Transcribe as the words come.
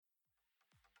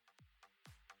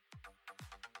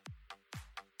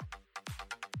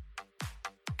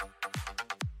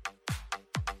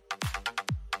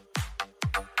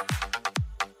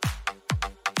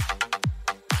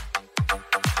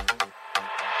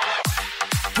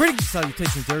Greetings and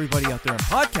salutations to everybody out there in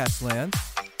podcast land.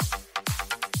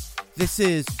 This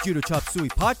is Judo Chop Suey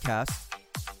Podcast,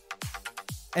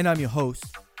 and I'm your host,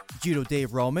 Judo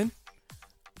Dave Roman,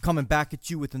 coming back at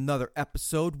you with another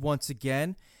episode once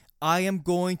again. I am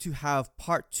going to have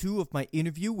part 2 of my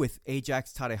interview with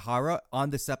Ajax Tarehara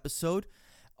on this episode.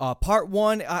 Part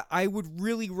 1, I would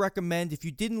really recommend, if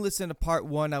you didn't listen to part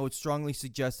 1, I would strongly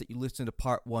suggest that you listen to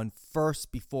part 1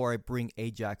 first before I bring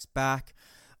Ajax back.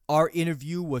 Our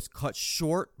interview was cut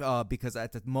short because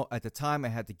at the time I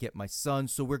had to get my son.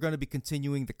 So we're going to be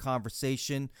continuing the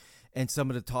conversation and some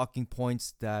of the talking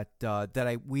points that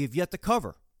we have yet to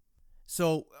cover.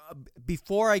 So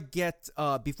before I get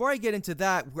into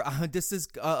that, this is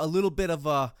a little bit of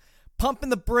a pumping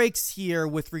the brakes here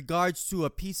with regards to a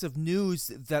piece of news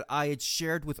that I had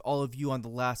shared with all of you on the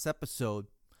last episode.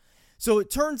 So it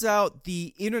turns out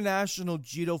the International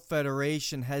Judo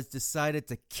Federation has decided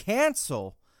to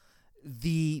cancel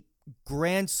the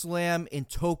Grand Slam in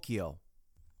Tokyo.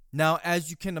 Now,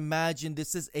 as you can imagine,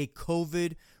 this is a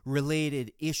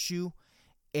COVID-related issue,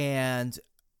 and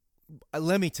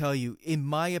let me tell you, in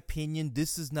my opinion,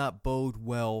 this does not bode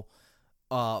well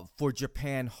for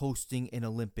Japan hosting an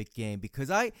Olympic game,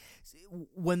 because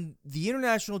when the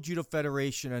International Judo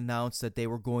Federation announced that they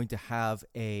were going to have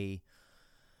a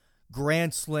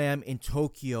Grand Slam in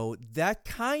Tokyo, that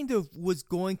kind of was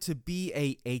going to be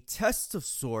a test of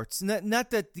sorts. Not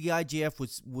that the IJF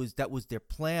was their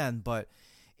plan, but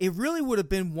it really would have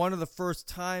been one of the first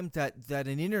times that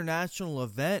an international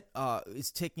event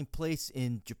is taking place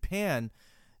in Japan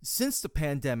since the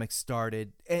pandemic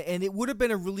started, and it would have been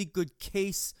a really good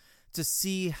case to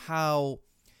see how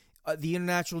the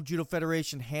International Judo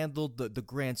Federation handled the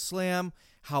Grand Slam,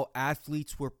 how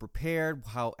athletes were prepared,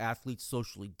 how athletes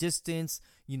socially distanced,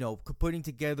 putting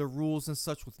together rules and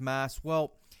such with masks.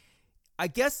 Well, I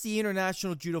guess the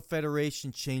International Judo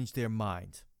Federation changed their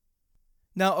mind.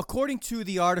 Now, according to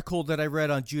the article that I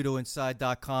read on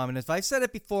JudoInside.com, and if I said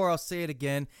it before, I'll say it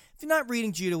again. If you're not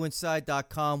reading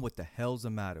JudoInside.com, what the hell's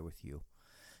the matter with you?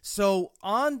 So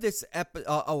on this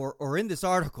or in this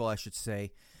article, I should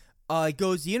say, it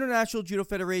goes, the International Judo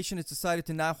Federation has decided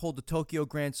to not hold the Tokyo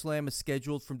Grand Slam as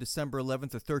scheduled from December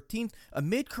 11th or 13th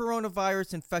amid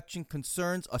coronavirus infection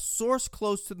concerns, a source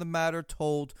close to the matter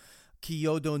told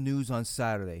Kyodo News on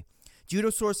Saturday. Judo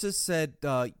sources said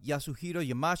Yasuhiro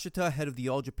Yamashita, head of the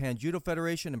All Japan Judo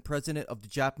Federation and president of the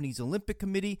Japanese Olympic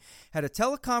Committee, had a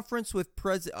teleconference with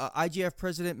IJF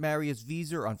President Marius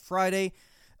Wieser on Friday.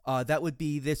 That would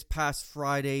be this past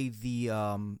Friday, the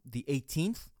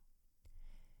 18th.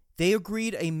 They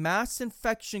agreed a mass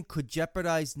infection could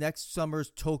jeopardize next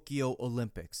summer's Tokyo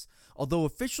Olympics. Although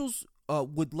officials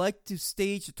would like to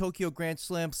stage the Tokyo Grand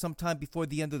Slam sometime before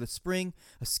the end of the spring,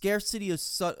 a scarcity of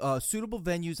suitable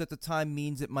venues at the time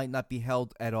means it might not be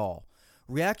held at all.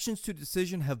 Reactions to the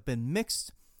decision have been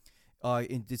mixed.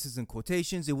 This is in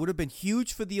quotations. It would have been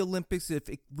huge for the Olympics if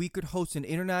we could host an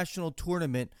international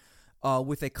tournament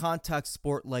with a contact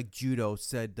sport like judo,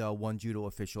 said one judo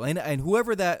official. And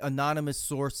whoever that anonymous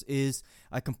source is,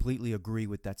 I completely agree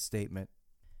with that statement.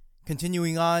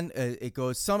 Continuing on, it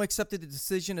goes, some accepted the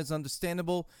decision as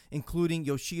understandable, including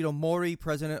Yoshiro Mori,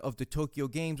 president of the Tokyo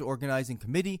Games Organizing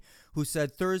Committee, who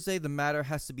said Thursday the matter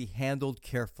has to be handled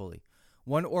carefully.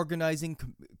 One organizing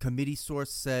committee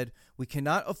source said, we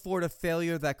cannot afford a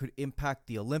failure that could impact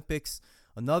the Olympics.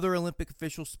 Another Olympic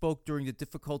official spoke during the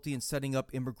difficulty in setting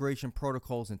up immigration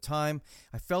protocols in time.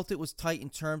 I felt it was tight in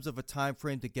terms of a time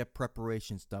frame to get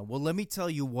preparations done. Well, let me tell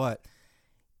you what.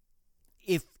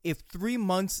 If 3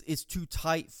 months is too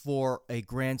tight for a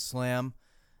Grand Slam,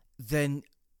 then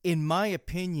in my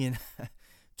opinion,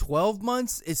 12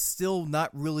 months is still not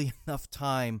really enough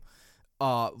time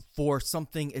for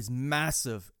something as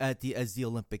massive as the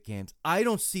Olympic Games. I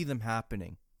don't see them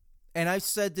happening. And I've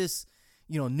said this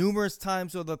numerous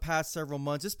times over the past several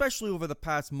months, especially over the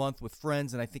past month with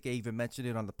friends, and I think I even mentioned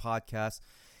it on the podcast.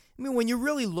 I mean, when you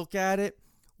really look at it,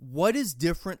 what is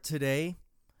different today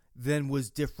than was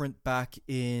different back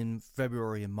in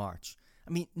February and March?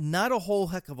 I mean, not a whole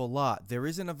heck of a lot. There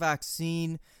isn't a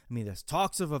vaccine. I mean, there's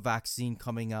talks of a vaccine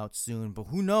coming out soon, but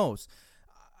who knows?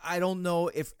 I don't know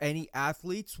if any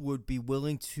athletes would be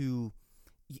willing to,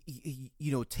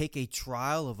 take a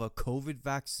trial of a COVID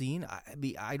vaccine. I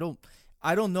mean, I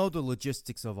don't know the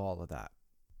logistics of all of that.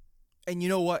 And you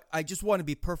know what? I just want to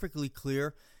be perfectly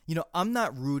clear. I'm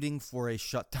not rooting for a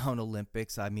shutdown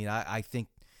Olympics. I mean, I think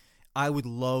I would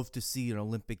love to see an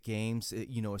Olympic Games,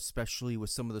 especially with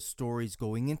some of the stories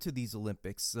going into these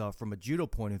Olympics from a judo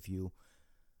point of view.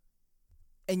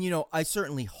 And, I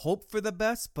certainly hope for the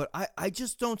best, but I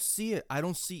just don't see it. I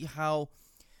don't see how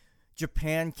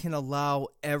Japan can allow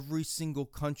every single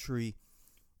country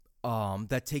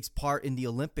that takes part in the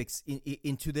Olympics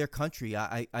into their country.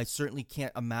 I certainly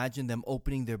can't imagine them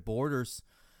opening their borders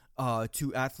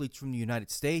to athletes from the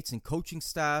United States and coaching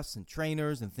staffs and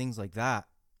trainers and things like that.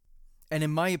 And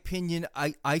in my opinion,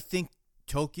 I think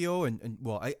Tokyo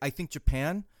I think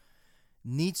Japan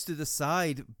needs to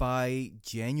decide by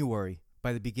January,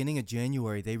 by the beginning of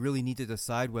January. They really need to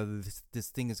decide whether this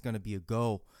thing is going to be a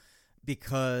go,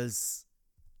 because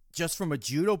just from a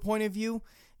judo point of view,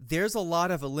 there's a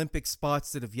lot of Olympic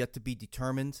spots that have yet to be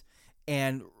determined.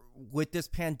 And with this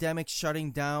pandemic shutting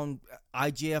down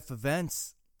IJF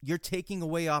events, you're taking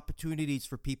away opportunities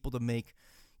for people to make,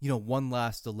 one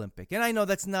last Olympic. And I know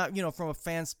that's not, from a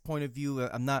fan's point of view,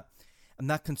 I'm not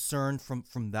concerned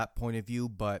from that point of view,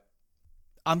 but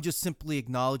I'm just simply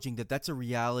acknowledging that that's a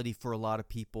reality for a lot of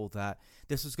people, that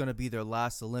this is going to be their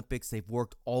last Olympics. They've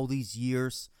worked all these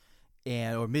years,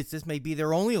 or this may be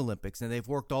their only Olympics, and they've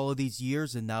worked all of these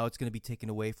years, and now it's going to be taken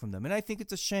away from them. And I think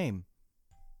it's a shame.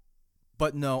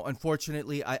 But no,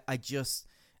 unfortunately,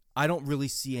 I don't really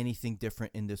see anything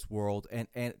different in this world, and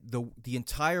the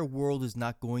entire world is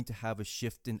not going to have a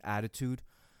shift in attitude.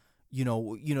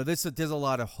 There's a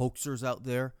lot of hoaxers out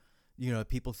there.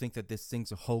 People think that this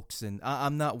thing's a hoax, and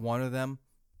I'm not one of them.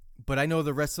 But I know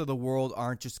the rest of the world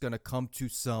aren't just going to come to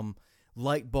some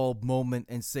light bulb moment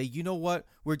and say, you know what,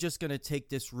 we're just going to take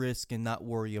this risk and not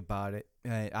worry about it.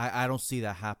 I don't see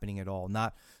that happening at all.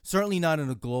 Certainly not on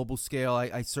a global scale.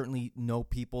 I certainly know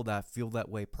people that feel that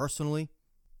way personally,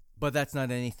 but that's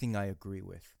not anything I agree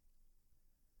with.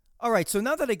 All right, so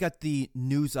now that I got the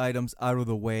news items out of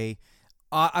the way,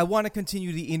 I want to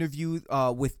continue the interview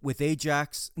with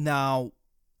Ajax. Now,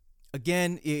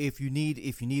 again, if you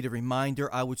need a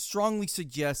reminder, I would strongly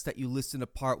suggest that you listen to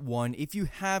part 1 if you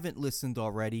haven't listened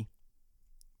already,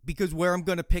 because where I'm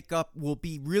going to pick up will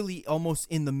be really almost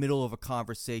in the middle of a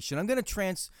conversation. I'm going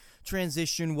to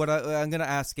transition. I'm going to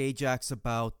ask Ajax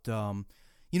about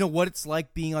what it's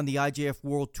like being on the IJF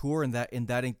World Tour and that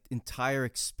entire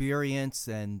experience.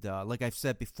 And like I've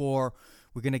said before,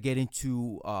 we're going to get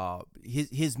into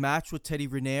his match with Teddy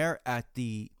Riner at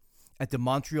the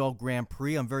Montreal Grand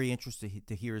Prix. I'm very interested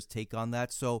to hear his take on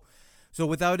that. So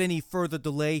without any further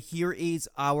delay, here is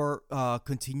our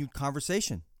continued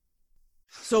conversation.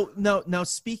 So now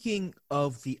speaking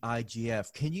of the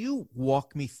IGF, can you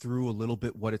walk me through a little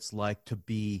bit what it's like to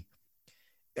be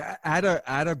at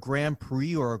a Grand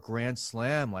Prix or a Grand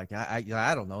Slam? Like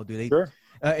I don't know. Do they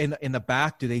in the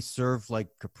back? Do they serve like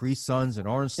Capri Suns and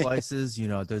orange slices?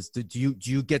 Do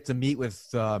you get to meet with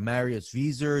Marius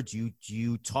Wieser? Do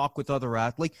you talk with other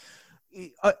athletes?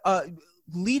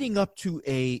 Leading up to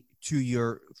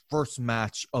your first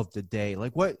match of the day,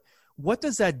 like what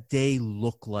does that day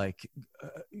look like?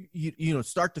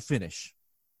 Start to finish.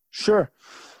 Sure.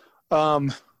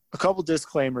 A couple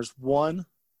disclaimers. One,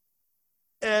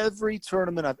 every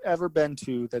tournament I've ever been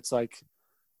to that's like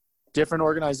different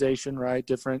organization, right?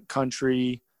 Different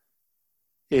country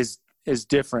is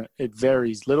different. It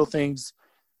varies. Little things,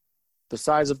 the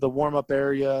size of the warm-up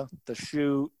area, the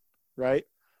shoot, right?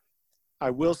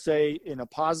 I will say in a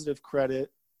positive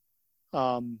credit,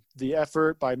 the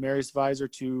effort by Marius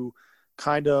Wieser to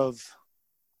kind of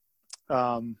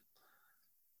I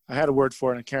had a word for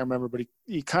it and I can't remember, but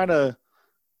he kind of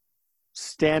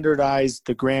standardized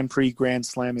the Grand Prix Grand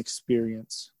Slam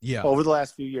experience over the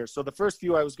last few years. So the first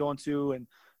few I was going to in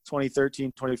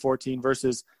 2013, 2014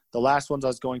 versus the last ones I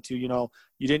was going to, you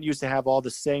didn't used to have all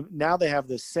the same. Now they have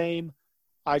the same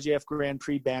IJF Grand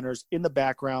Prix banners in the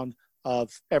background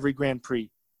of every Grand Prix.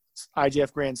 It's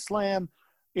IJF Grand Slam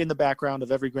in the background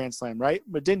of every Grand Slam, right?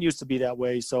 But it didn't used to be that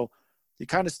way. So they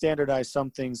kind of standardized some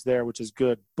things there, which is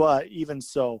good. But even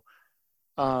so,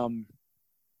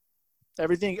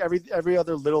 every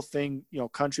other little thing,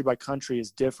 country by country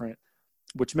is different,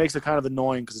 which makes it kind of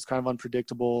annoying because it's kind of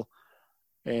unpredictable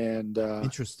and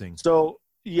interesting. So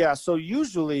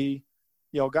usually,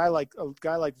 a guy like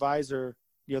Wieser,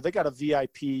 they got a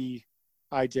VIP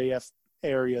IJF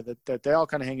area that they all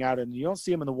kind of hang out in. You don't see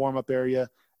them in the warm up area,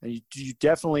 and you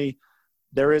definitely,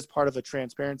 there is part of a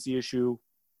transparency issue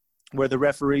where the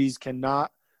referees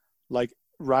cannot like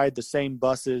ride the same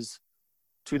buses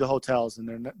to the hotels, and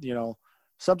they're not,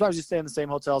 sometimes you stay in the same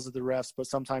hotels as the refs, but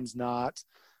sometimes not.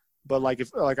 But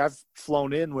if I've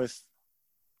flown in with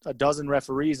a dozen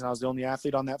referees and I was the only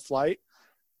athlete on that flight,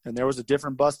 and there was a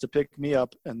different bus to pick me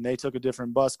up, and they took a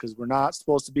different bus because we're not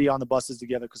supposed to be on the buses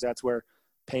together because that's where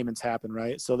payments happen,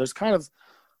 right? So there's kind of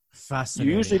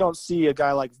fascinating. You usually don't see a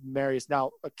guy like Marius.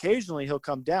 Now, occasionally he'll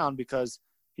come down because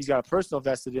he's got a personal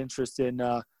vested interest in,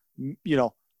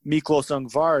 Miklos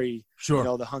Ungvari,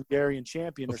 Sure. the Hungarian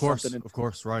champion Of or course. something. And Of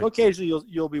course. Right. so occasionally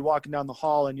you'll be walking down the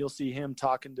hall and you'll see him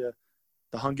talking to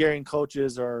the Hungarian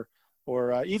coaches or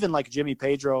even like Jimmy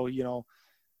Pedro, he's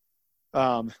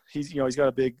got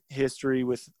a big history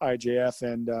with IJF,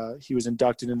 and he was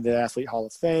inducted into the Athlete Hall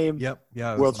of Fame. Yep.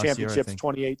 Yeah. World Championships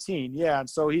 2018. Yeah, and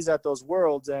so he's at those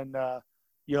worlds, and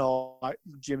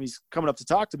Jimmy's coming up to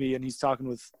talk to me, and he's talking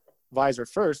with Visor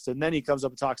first, and then he comes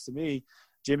up and talks to me.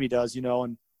 Jimmy does,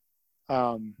 and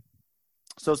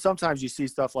so sometimes you see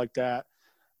stuff like that.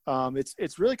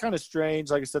 It's really kind of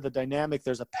strange. Like I said, the dynamic.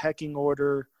 There's a pecking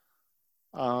order.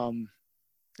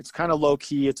 It's kind of low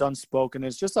key. It's unspoken.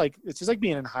 It's just like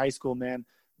being in high school, man.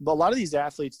 But a lot of these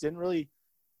athletes didn't really,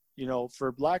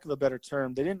 for lack of a better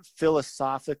term, they didn't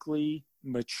philosophically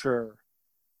mature.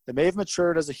 They may have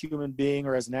matured as a human being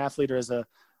or as an athlete or as a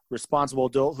responsible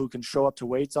adult who can show up to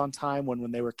weights on time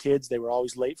when they were kids. They were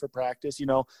always late for practice.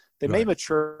 They may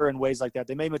mature in ways like that.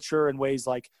 They may mature in ways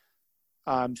like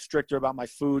I'm stricter about my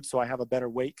food so I have a better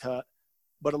weight cut.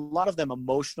 But a lot of them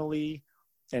emotionally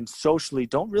and socially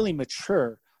don't really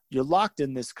mature. You're locked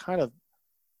in this kind of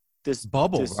this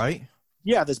bubble, right?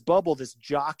 Yeah, this bubble, this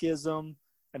jockism,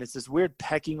 and it's this weird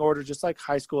pecking order, just like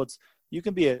high school. You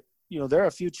can be there are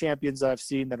a few champions that I've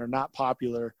seen that are not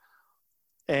popular,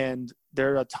 and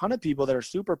there are a ton of people that are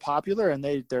super popular and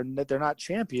they're not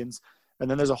champions. And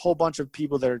then there's a whole bunch of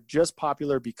people that are just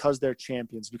popular because they're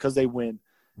champions, because they win.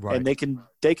 Right. And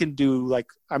they can do, like,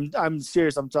 I'm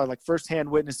serious. I'm talking like firsthand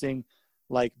witnessing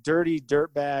like dirty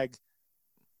dirtbag,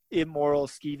 immoral,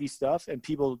 skeevy stuff. And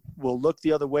people will look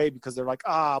the other way because they're like,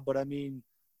 but I mean,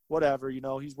 whatever,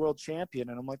 he's world champion.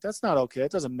 And I'm like, that's not okay.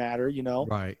 It doesn't matter.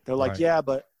 Right. They're like, right. Yeah,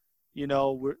 but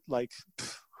we're like,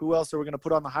 who else are we going to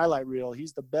put on the highlight reel?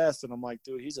 He's the best. And I'm like,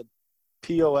 dude, he's a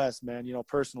POS, man,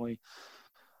 personally.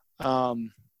 So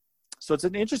it's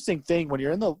an interesting thing when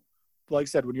you're like I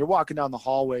said, when you're walking down the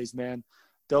hallways, man,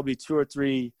 there'll be 2 or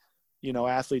 3,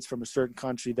 athletes from a certain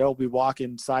country. They'll be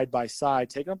walking side by side,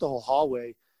 taking up the whole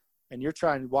hallway, and you're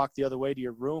trying to walk the other way to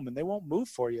your room, and they won't move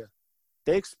for you.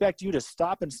 They expect you to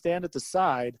stop and stand at the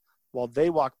side while they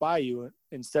walk by you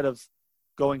instead of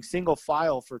going single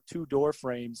file for 2 door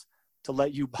frames to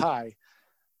let you by.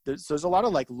 There's a lot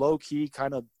of like low key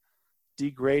kind of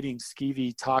degrading,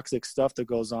 skeevy, toxic stuff that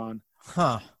goes on.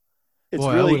 Huh. It's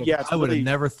Boy, really, I would have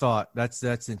never thought.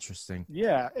 That's interesting.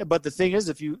 Yeah. But the thing is,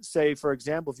 if you say, for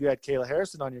example, if you had Kayla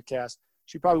Harrison on your cast,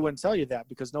 she probably wouldn't tell you that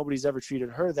because nobody's ever treated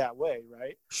her that way.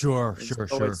 Right. Sure.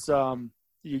 It's,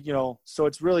 so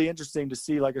it's really interesting to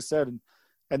see, like I said,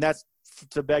 and that's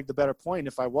to beg the better point.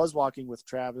 If I was walking with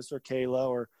Travis or Kayla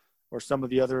or some of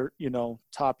the other,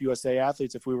 top USA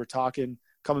athletes, if we were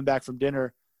coming back from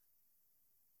dinner,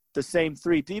 the same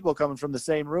 3 people coming from the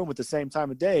same room at the same time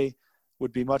of day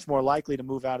would be much more likely to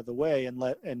move out of the way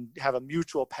and have a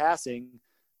mutual passing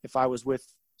if I was with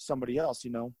somebody else,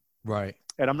 Right.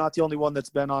 And I'm not the only one that's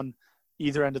been on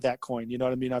either end of that coin. You know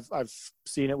what I mean? I've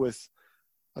seen it with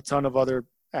a ton of other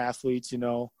athletes,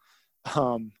 So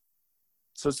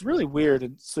it's really weird.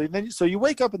 And so you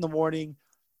wake up in the morning,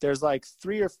 there's like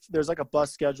there's like a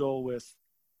bus schedule with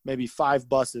maybe 5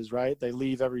 buses, right? They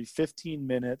leave every 15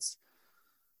 minutes.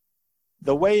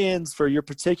 The weigh-ins for your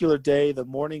particular day, the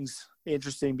morning's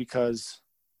interesting because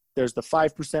there's the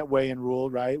 5% weigh-in rule,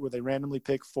 right, where they randomly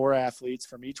pick 4 athletes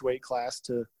from each weight class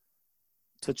to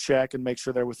check and make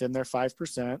sure they're within their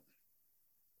 5%.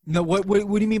 No, what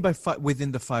do you mean by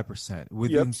within the 5%?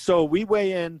 Yep. So we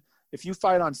weigh in. If you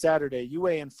fight on Saturday, you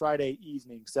weigh in Friday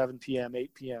evening, 7 p.m.,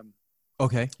 8 p.m.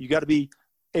 Okay. You got to be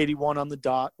 81 on the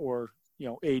dot or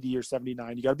 80 or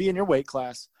 79. You got to be in your weight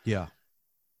class. Yeah.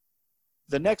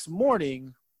 The next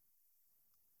morning,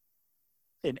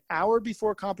 an hour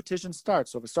before competition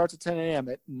starts, so if it starts at 10 a.m.,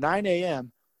 at 9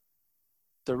 a.m.,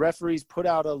 the referees put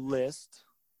out a list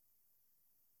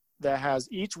that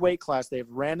has each weight class. They've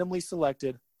randomly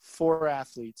selected 4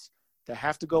 athletes that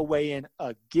have to go weigh in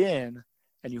again,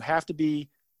 and you have to be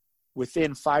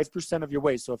within 5% of your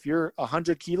weight. So if you're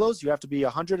 100 kilos, you have to be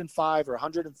 105 or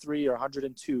 103 or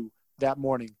 102 that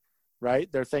morning, right?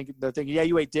 They're thinking, yeah,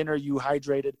 you ate dinner, you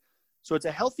hydrated. So it's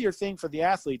a healthier thing for the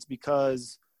athletes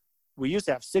because we used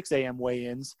to have 6 a.m.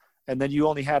 weigh-ins, and then you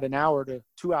only had an hour to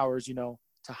 2 hours, to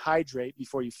hydrate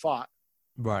before you fought.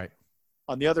 Right.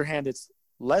 On the other hand, it's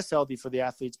less healthy for the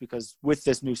athletes because with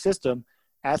this new system,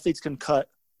 athletes can cut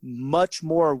much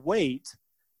more weight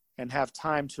and have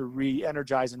time to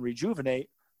re-energize and rejuvenate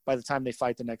by the time they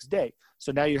fight the next day.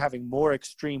 So now you're having more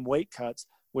extreme weight cuts,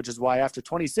 which is why after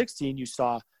 2016, you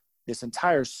saw this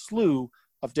entire slew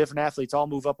of different athletes all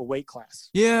move up a weight class.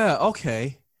 Yeah.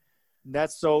 Okay. And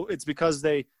it's because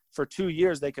they for 2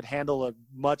 years they could handle a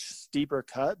much steeper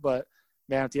cut, but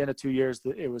man, at the end of 2 years,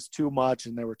 it was too much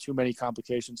and there were too many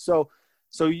complications. So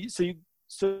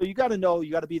you got to know,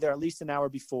 you got to be there at least an hour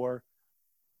before.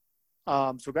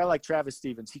 So a guy like Travis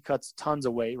Stevens, he cuts tons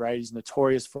of weight, right? He's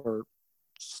notorious for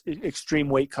extreme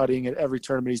weight cutting at every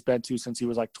tournament he's been to since he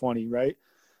was like 20, right?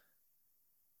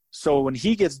 So when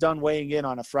he gets done weighing in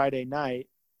on a Friday night,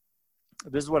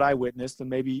 this is what I witnessed, and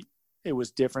maybe it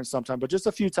was different sometime, but just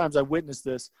a few times I witnessed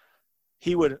this.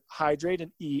 He would hydrate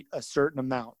and eat a certain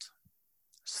amount,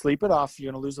 sleep it off.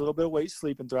 You're going to lose a little bit of weight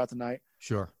sleeping throughout the night.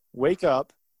 Sure. Wake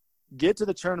up, get to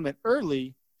the tournament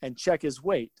early, and check his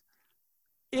weight.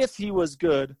 If he was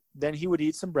good, then he would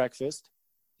eat some breakfast.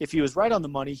 If he was right on the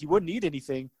money, he wouldn't eat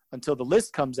anything until the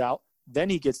list comes out. Then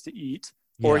he gets to eat,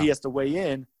 or he has to weigh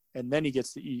in, and then he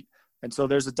gets to eat. And so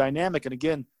there's a dynamic. And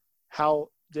again, how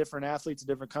different athletes in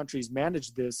different countries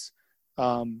manage this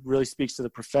really speaks to the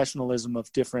professionalism of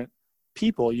different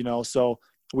people, you know. So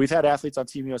we've had athletes on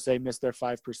Team USA miss their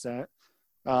 5%.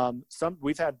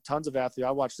 We've had tons of athletes.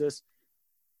 I watched this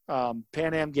Pan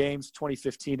Am Games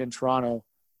 2015 in Toronto.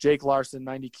 Jake Larson,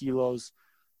 90 kilos,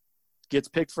 gets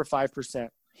picked for 5%.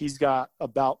 He's got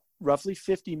about roughly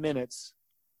 50 minutes,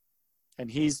 and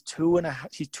he's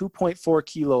 2.4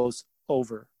 kilos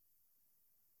over.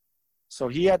 So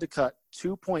he had to cut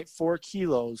 2.4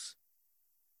 kilos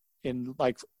in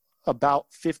like about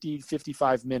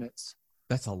 55 minutes.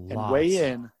 That's a lot. And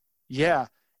weigh in. Yeah.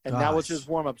 And Gosh. that was his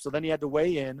warm up. So then he had to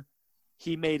weigh in.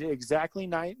 He made exactly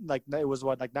it was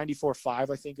what, like 94.5,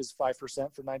 I think is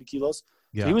 5% for 90 kilos.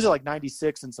 Yeah. So he was at like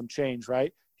 96 and some change,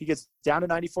 right? He gets down to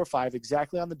 94.5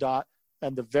 exactly on the dot.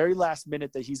 And the very last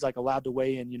minute that he's like allowed to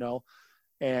weigh in, you know,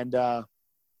 and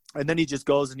then he just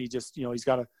goes and he just, you know, he's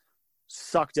got to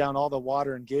suck down all the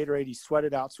water and Gatorade. He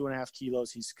sweated out 2.5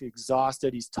 kilos. He's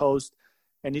exhausted. He's toast.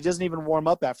 And he doesn't even warm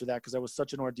up after that because that was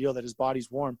such an ordeal that his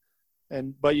body's warm.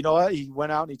 But you know what? He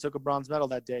went out and he took a bronze medal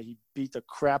that day. He beat the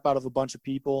crap out of a bunch of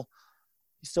people.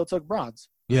 He still took bronze.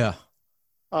 Yeah.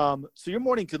 So your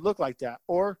morning could look like that.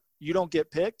 Or you don't get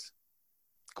picked.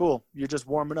 Cool. You're just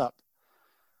warming up.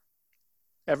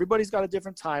 Everybody's got a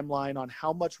different timeline on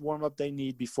how much warm-up they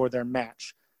need before their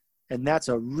match. And that's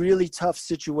a really tough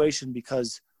situation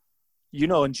because, you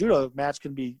know, in judo, a match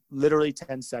can be literally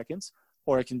 10 seconds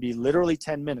or it can be literally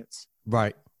 10 minutes.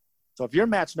 Right. So if you're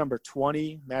match number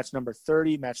 20, match number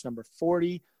 30, match number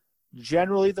 40,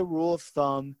 generally the rule of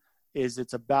thumb is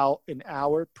it's about an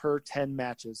hour per 10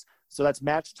 matches. So that's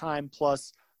match time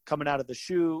plus coming out of the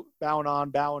chute, bowing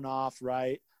on, bowing off,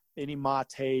 right? Any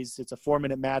mates. It's a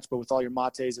 4-minute match, but with all your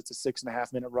mates, it's a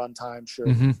 6.5-minute run time. Sure.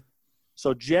 Mm-hmm.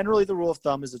 So generally the rule of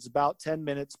thumb is it's about 10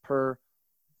 minutes or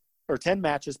 10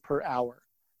 matches per hour.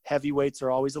 Heavyweights are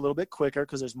always a little bit quicker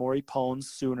because there's more eppones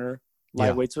sooner.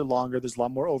 Lightweights are longer. There's a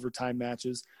lot more overtime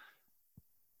matches.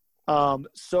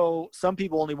 So some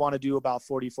people only want to do about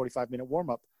 45-minute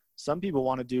warm-up. Some people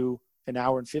want to do an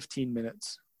hour and 15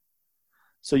 minutes.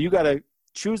 So you got to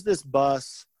choose this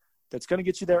bus that's going to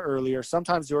get you there earlier.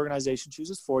 Sometimes the organization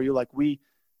chooses for you. Like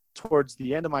towards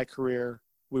the end of my career,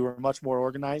 we were much more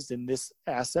organized in this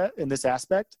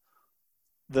aspect.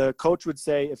 The coach would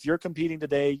say, if you're competing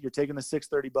today, you're taking the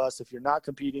 6:30 bus. If you're not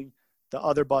competing, the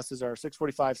other buses are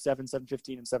 6:45, 7,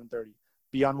 7:15, and 7:30.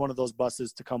 Be on one of those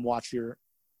buses to come watch your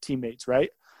teammates, right?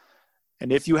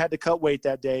 And if you had to cut weight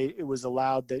that day, it was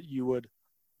allowed that you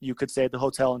could stay at the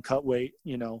hotel and cut weight,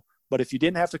 you know. But if you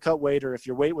didn't have to cut weight or if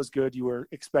your weight was good, you were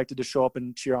expected to show up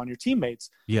and cheer on your teammates.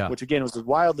 Yeah. Which, again, was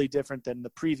wildly different than the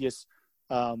previous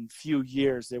few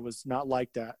years. It was not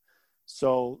like that.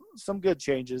 So some good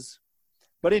changes.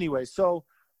 But anyway, so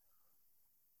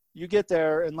you get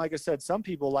there, and like I said, some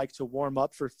people like to warm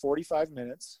up for 45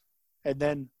 minutes and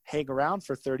then hang around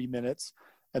for 30 minutes.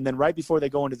 And then right before they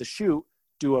go into the chute,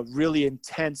 do a really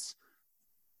intense,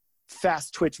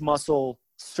 fast twitch muscle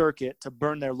circuit to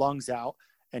burn their lungs out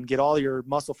and get all your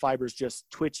muscle fibers just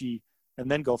twitchy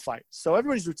and then go fight. So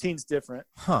everybody's routine's different.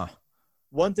 Huh.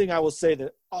 One thing I will say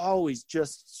that always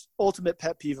just ultimate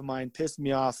pet peeve of mine, pissed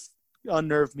me off,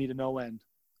 unnerved me to no end.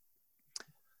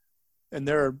 And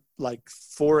there are like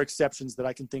 4 exceptions that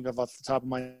I can think of off the top of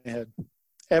my head.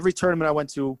 Every tournament I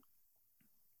went to,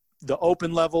 the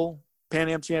open level, Pan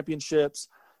Am Championships,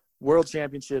 World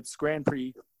Championships, Grand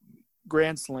Prix,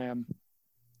 Grand Slam,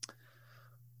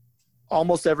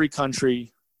 almost every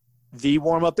country, the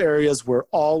warm-up areas were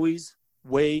always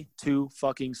way too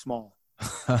fucking small.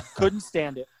 Couldn't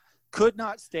stand it. Could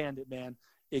not stand it, man.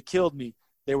 It killed me.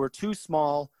 They were too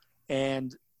small,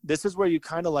 and this is where you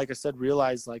kind of, like I said,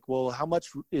 realize, like, well, how much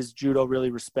is judo really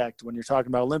respect when you're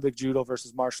talking about Olympic judo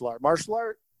versus martial art? Martial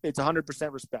art, it's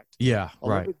 100% respect. Yeah,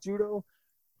 Olympic judo,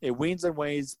 It weans and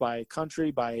wanes by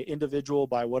country, by individual,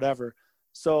 by whatever.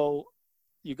 So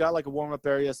you got like a warm-up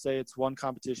area, say it's one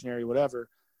competition area, whatever.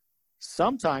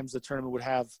 Sometimes the tournament would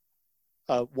have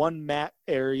one mat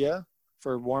area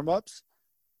for warm-ups,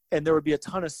 and there would be a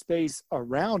ton of space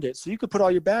around it, so you could put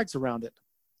all your bags around it.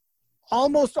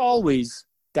 Almost always,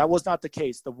 that was not the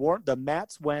case. The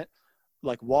mats went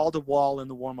like wall to wall in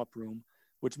the warm-up room,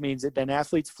 which means that then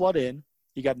athletes flood in.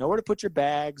 You got nowhere to put your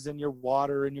bags and your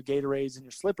water and your Gatorades and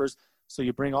your slippers, so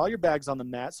you bring all your bags on the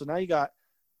mat. So now you got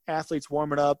athletes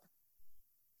warming up.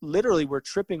 Literally, we're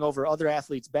tripping over other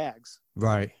athletes' bags.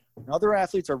 Right. And other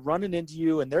athletes are running into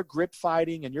you, and they're grip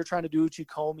fighting, and you're trying to do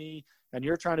uchikomi, and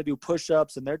you're trying to do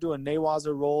push-ups, and they're doing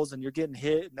newaza rolls, and you're getting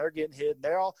hit, and they're getting hit,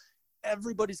 and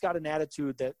everybody's got an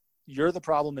attitude that you're the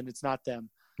problem and it's not them.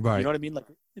 Right. You know what I mean? Like,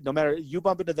 no matter, you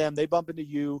bump into them, they bump into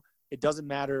you, it doesn't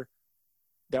matter.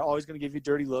 They're always going to give you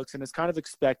dirty looks, and it's kind of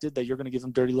expected that you're going to give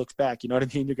them dirty looks back. You know what I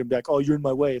mean? You're going to be like, oh, you're in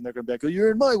my way, and they're going to be like, oh,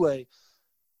 you're in my way.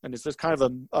 And it's just kind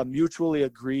of a mutually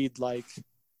agreed, like,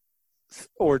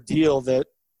 ordeal that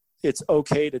it's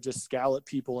okay to just scowl at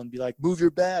people and be like, move your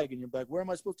bag. And you're like, where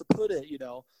am I supposed to put it? You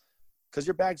know, because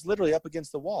your bag's literally up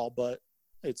against the wall, but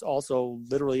it's also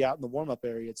literally out in the warm-up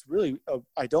area. It's really,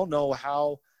 I don't know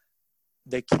how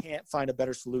they can't find a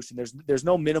better solution. There's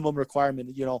no minimum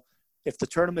requirement. You know, if the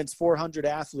tournament's 400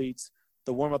 athletes,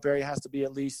 the warm-up area has to be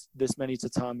at least this many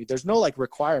tatami. There's no like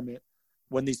requirement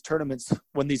when these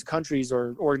countries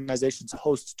or organizations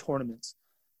host tournaments.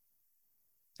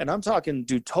 And I'm talking,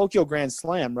 dude, Tokyo Grand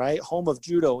Slam, right? Home of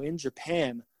judo in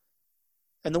Japan.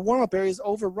 And the warm-up area is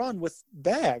overrun with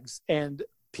bags. And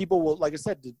people will, like I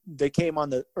said, they came on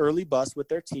the early bus with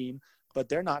their team, but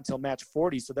they're not until match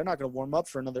 40, so they're not going to warm up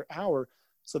for another hour.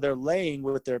 So they're laying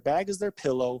with their bag as their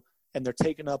pillow, and they're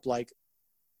taking up like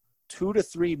 2 to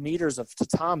 3 meters of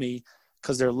tatami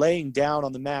because they're laying down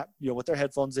on the mat, you know, with their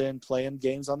headphones in, playing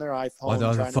games on their iPhone,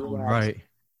 trying to relax, right,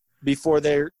 before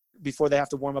they have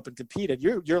to warm up and compete. And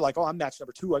you're like, oh, I'm match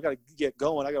number 2. I got to get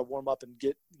going. I got to warm up and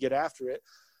get after it.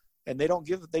 And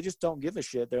they just don't give a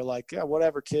shit. They're like, yeah,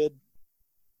 whatever, kid.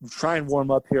 Try and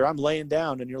warm up here. I'm laying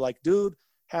down. And you're like, dude,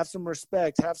 have some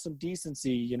respect, have some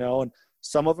decency, you know. And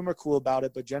some of them are cool about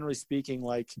it, but generally speaking,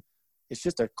 like, it's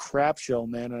just a crap show,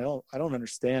 man. I don't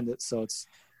understand it. So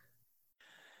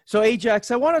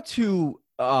Ajax, I wanted to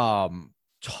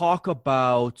talk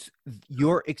about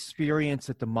your experience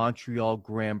at the Montreal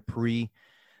Grand Prix.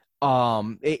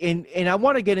 And I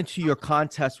want to get into your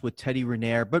contest with Teddy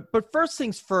Riner, but first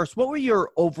things first, what were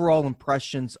your overall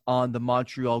impressions on the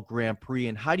Montreal Grand Prix,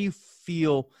 and how do you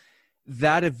feel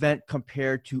that event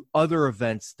compared to other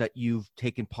events that you've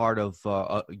taken part of,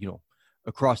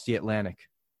 across the Atlantic?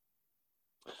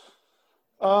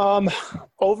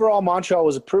 Overall, Montreal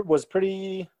was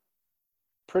pretty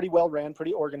well ran,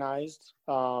 pretty organized.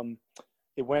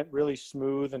 It went really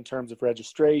smooth in terms of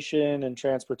registration and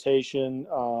transportation.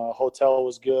 Hotel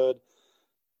was good.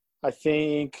 I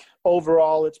think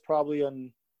overall it's probably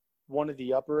on one of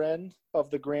the upper end of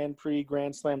the Grand Prix,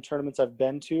 Grand Slam tournaments I've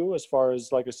been to, as far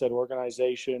as, like I said,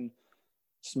 organization,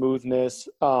 smoothness.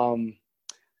 A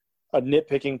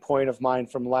nitpicking point of mine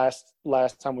from last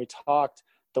time we talked,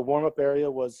 the warm-up area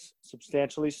was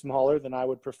substantially smaller than I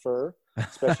would prefer,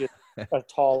 especially a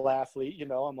tall athlete. You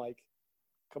know, I'm like,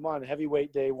 come on,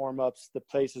 heavyweight day warm-ups, the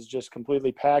place is just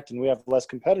completely packed, and we have less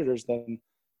competitors than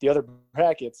the other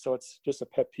brackets. So it's just a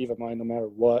pet peeve of mine no matter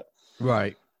what.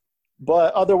 Right.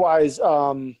 But otherwise,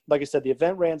 like I said, the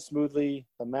event ran smoothly.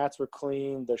 The mats were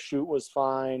clean. The shoot was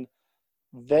fine.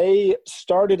 They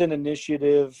started an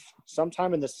initiative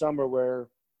sometime in the summer where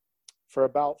for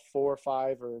about 4 or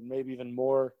 5 or maybe even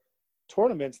more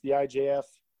tournaments, the IJF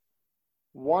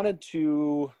wanted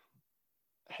to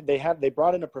 – they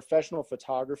brought in a professional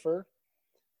photographer,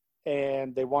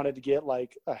 and they wanted to get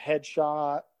like a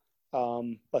headshot,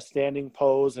 a standing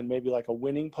pose, and maybe like a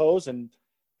winning pose, and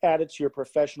add it to your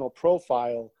professional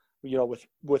profile, you know,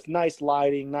 with nice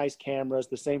lighting, nice cameras,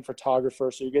 the same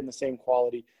photographer, so you're getting the same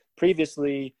quality.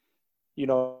 Previously, you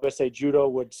know, USA Judo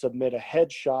would submit a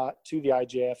headshot to the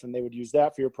IJF, and they would use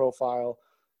that for your profile.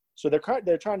 So they're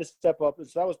trying to step up. And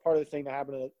so that was part of the thing that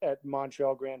happened at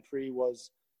Montreal Grand Prix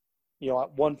was, you know,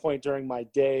 at one point during my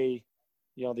day,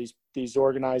 you know, these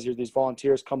organizers, these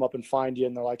volunteers come up and find you,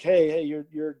 and they're like, hey,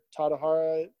 you're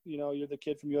Tadahara, you know, you're the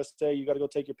kid from USA, you got to go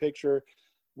take your picture,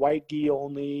 white gi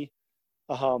only.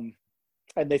 And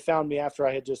they found me after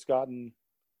I had just gotten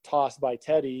tossed by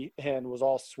Teddy and was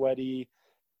all sweaty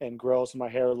and gross, and my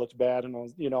hair looked bad, and I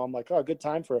was, you know, I'm like, oh, good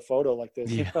time for a photo like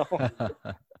this, you know.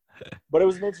 But it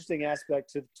was an interesting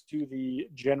aspect to the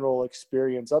general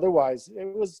experience. Otherwise,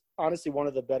 it was honestly one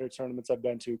of the better tournaments I've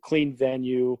been to. Clean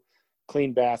venue,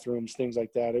 clean bathrooms, things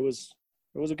like that. It was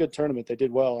a good tournament. They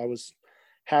did well. I was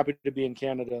happy to be in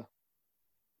Canada.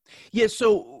 Yeah.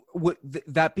 So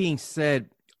that being said,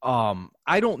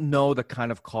 I don't know the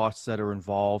kind of costs that are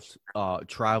involved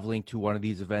traveling to one of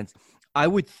these events. I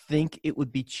would think it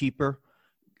would be cheaper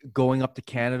going up to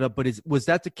Canada, but was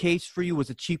that the case for you? Was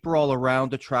it cheaper all around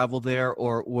to travel there,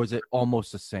 or was it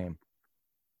almost the same?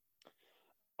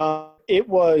 It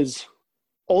was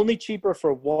only cheaper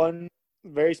for one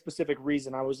very specific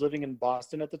reason. I was living in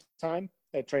Boston at the time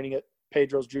and training at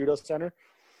Pedro's Judo Center.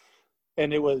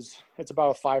 And it's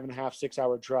about a 5.5, 6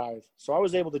 hour drive. So I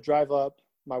was able to drive up.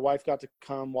 My wife got to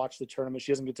come watch the tournament.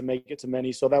 She doesn't get to make it to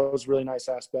many. So that was a really nice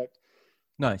aspect.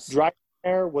 Nice. Driving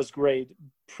there was great.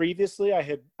 Previously,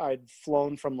 I'd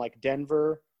flown from like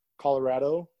Denver,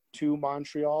 Colorado to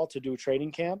Montreal to do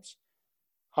training camps.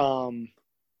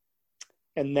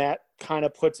 And that kind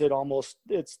of puts it almost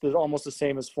the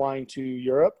same as flying to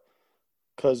Europe,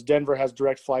 because Denver has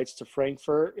direct flights to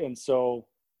Frankfurt. And so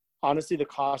honestly, the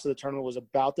cost of the tournament was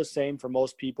about the same for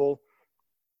most people,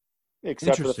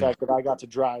 except for the fact that I got to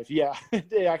drive. Yeah,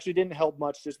 it actually didn't help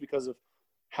much just because of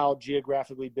how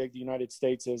geographically big the United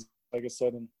States is, like I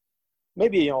said. And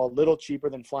maybe, a little cheaper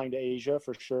than flying to Asia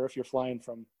for sure. If you're flying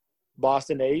from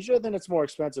Boston to Asia, then it's more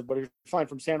expensive. But if you're flying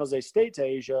from San Jose State to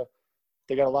Asia,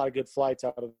 they got a lot of good flights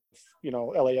out of,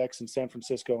 LAX and San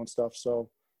Francisco and stuff. So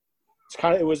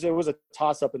it's it was a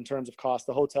toss up in terms of cost.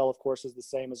 The hotel, of course, is the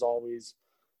same as always.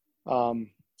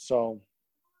 So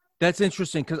that's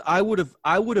interesting, because I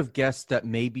would have guessed that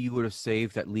maybe you would have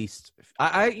saved at least.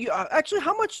 Actually,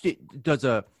 how much does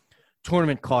a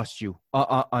tournament cost you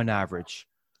on average?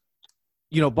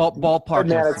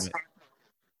 Ballpark estimate.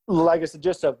 Like I said,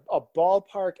 just a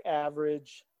ballpark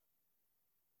average,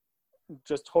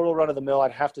 just total run of the mill.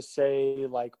 I'd have to say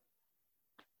like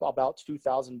about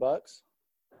 $2,000.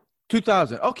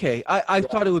 2,000. Okay, I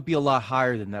thought it would be a lot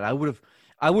higher than that. I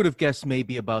would have guessed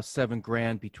maybe about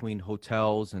 $7,000 between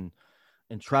hotels and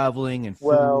traveling and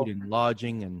food and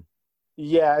lodging and.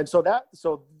 Yeah, and so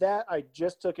that I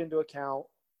just took into account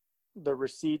the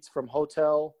receipts from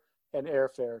hotel and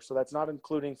airfare. So that's not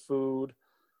including food.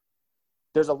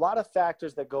 There's a lot of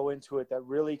factors that go into it that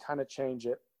really kind of change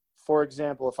it. For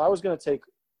example, if I was going to take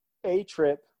a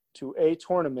trip to a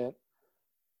tournament,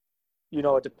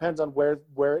 it depends on where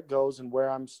it goes and where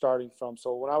I'm starting from.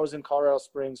 So when I was in Colorado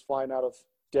Springs flying out of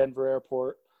Denver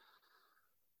Airport,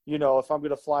 if I'm going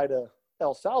to fly to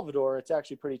El Salvador, it's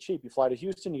actually pretty cheap. You fly to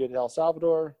Houston, you get to El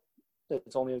Salvador.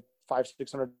 It's only a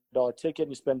 $500-$600 ticket,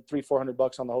 and you spend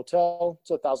 $300-$400 on the hotel.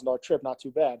 It's a $1,000 trip, not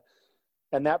too bad.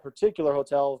 And that particular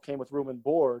hotel came with room and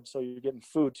board, so you're getting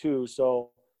food too.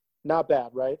 So not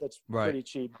bad, right? That's pretty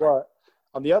cheap. But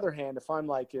on the other hand, if I'm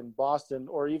like in Boston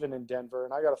or even in Denver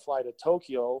and I got to fly to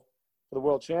Tokyo for the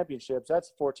World Championships,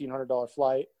 that's a $1,400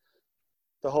 flight.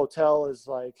 The hotel is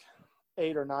like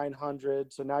 $800 or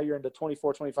 $900. So now you're into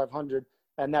 $2,400-$2,500,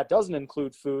 and that doesn't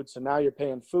include food. So now you're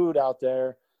paying food out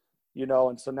there,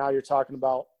 and so now you're talking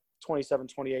about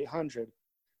 $2,700-$2,800.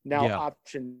 Now,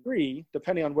 option 3,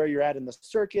 depending on where you're at in the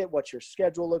circuit, what your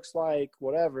schedule looks like,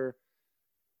 whatever,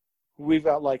 we've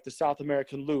got like the South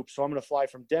American loop. So I'm going to fly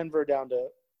from Denver down to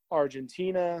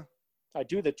Argentina. I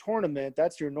do the tournament.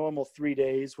 That's your normal 3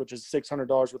 days, which is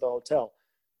 $600 with a hotel.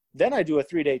 Then I do a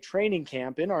 3-day training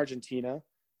camp in Argentina.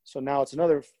 So now it's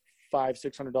another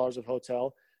 $500-$600 of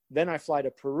hotel. Then I fly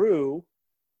to Peru,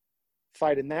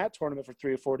 fight in that tournament for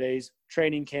 3 or 4 days,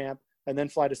 training camp, and then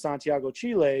fly to Santiago,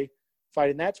 Chile, fight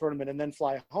in that tournament, and then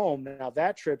fly home. Now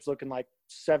that trip's looking like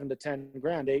 $7,000 to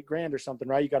 $10,000, $8,000 or something,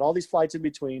 right? You got all these flights in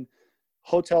between,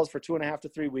 hotels for 2.5 to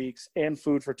 3 weeks, and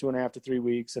food for 2.5 to 3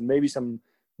 weeks, and maybe some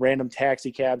random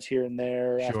taxi cabs here and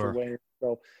there after winter.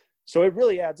 So it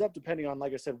really adds up depending on,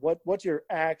 like I said, what's your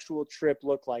actual trip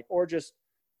look like, or just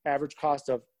average cost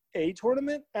of a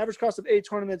tournament. Average cost of a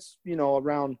tournament's,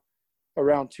 around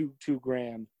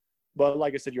 $2,000. But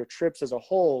like I said, your trips as a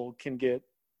whole can get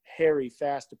hairy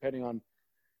fast depending on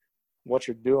what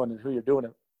you're doing and who you're doing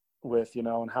it with,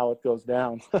 and how it goes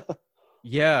down.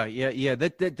 Yeah.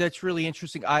 That's really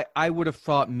interesting. I would have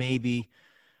thought maybe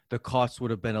the cost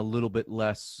would have been a little bit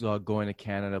less going to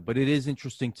Canada, but it is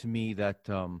interesting to me that,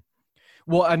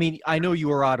 I know you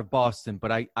were out of Boston,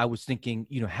 but I was thinking,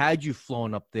 had you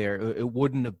flown up there, it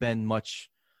wouldn't have been much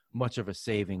of a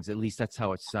savings. At least that's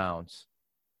how it sounds.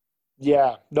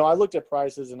 Yeah, no, I looked at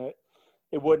prices and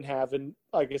it wouldn't have. And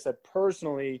like I said,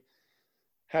 personally,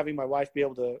 having my wife be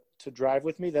able to drive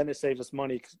with me, then it saves us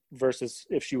money versus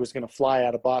if she was going to fly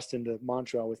out of Boston to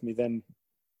Montreal with me, then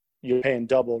you're paying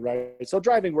double, right? So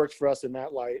driving works for us in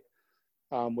that light,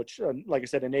 which, like I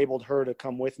said, enabled her to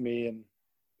come with me. And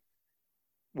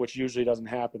which usually doesn't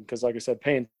happen because, like I said,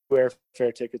 paying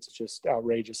airfare tickets is just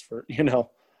outrageous for,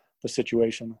 the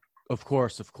situation. Of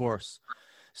course, of course.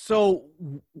 So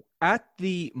at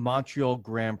the Montreal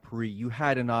Grand Prix, you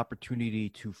had an opportunity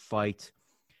to fight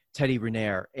Teddy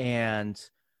Riner, and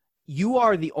you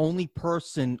are the only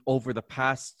person over the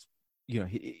past,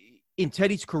 in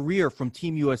Teddy's career from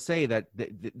Team USA that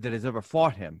has ever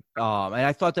fought him. And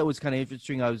I thought that was kind of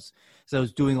interesting. I was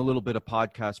doing a little bit of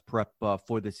podcast prep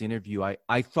for this interview.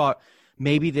 I thought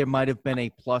maybe there might have been a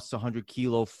plus 100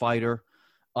 kilo fighter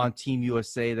on Team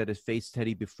USA that has faced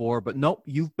Teddy before, but nope,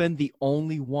 you've been the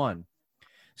only one.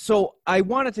 So I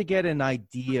wanted to get an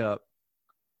idea,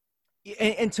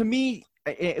 and to me,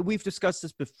 we've discussed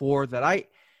this before, that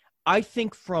I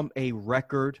think from a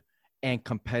record and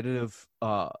competitive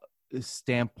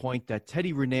standpoint that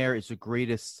Teddy Riner is the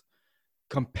greatest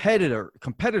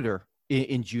competitor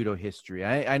in judo history.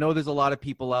 I know there's a lot of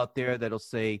people out there that'll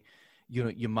say,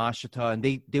 Yamashita, and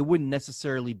they wouldn't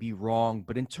necessarily be wrong,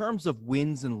 but in terms of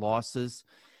wins and losses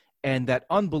and that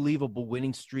unbelievable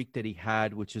winning streak that he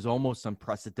had, which is almost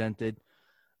unprecedented,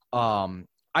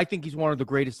 I think he's one of the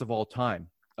greatest of all time.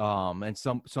 And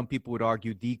some people would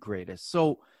argue the greatest.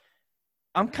 So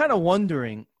I'm kind of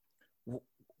wondering,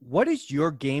 what is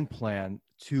your game plan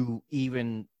to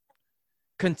even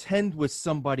contend with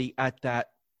somebody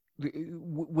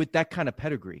with that kind of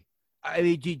pedigree? I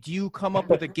mean, did you come up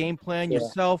with a game plan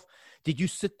yourself? Did you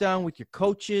sit down with your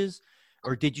coaches,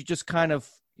 or did you just kind of,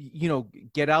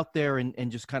 get out there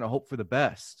and just kind of hope for the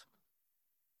best?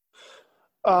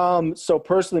 So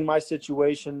personally, my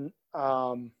situation,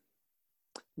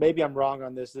 maybe I'm wrong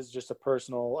on this. This is just a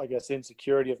personal, I guess,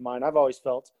 insecurity of mine. I've always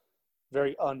felt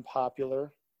very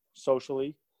unpopular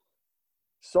socially,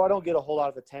 so I don't get a whole lot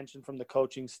of attention from the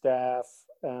coaching staff.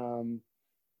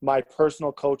 My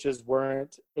personal coaches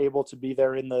weren't able to be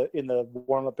there in the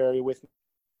warm-up area with me.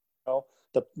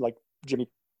 Like Jimmy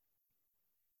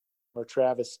or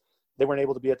Travis, they weren't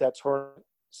able to be at that tournament.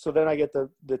 So then I get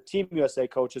the Team USA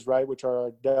coaches, right, which are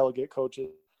our delegate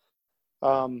coaches,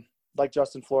 like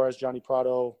Justin Flores, Johnny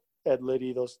Prado, Ed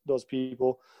Liddy, those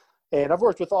people. And I've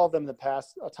worked with all of them in the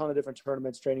past, a ton of different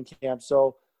tournaments, training camps.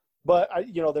 So, but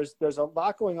there's a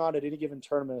lot going on at any given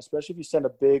tournament, especially if you send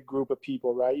a big group of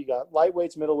people, right? You got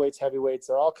lightweights, middleweights, heavyweights.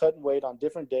 They're all cutting weight on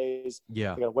different days.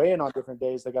 Yeah. They got to weigh in on different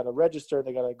days. They got to register.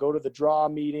 They got to go to the draw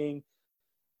meeting.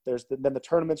 Then the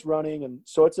tournament's running. And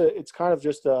so it's kind of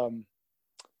just, I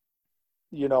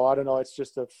don't know. It's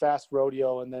just a fast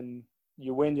rodeo, and then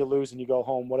you win, you lose, and you go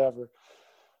home, whatever.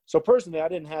 So personally, I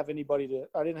didn't have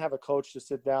a coach to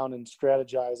sit down and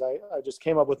strategize. I just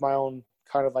came up with my own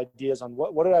kind of ideas on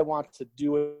what did I want to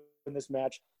do in this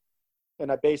match.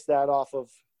 And I based that off of,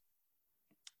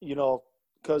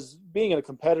 because being a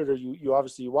competitor, you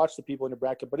obviously watch the people in the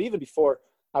bracket, but even before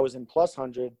I was in plus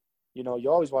 100, you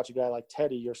always watch a guy like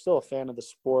Teddy. You're still a fan of the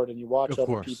sport, and you watch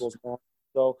other people's matches.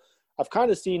 So I've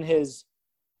kind of seen his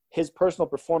personal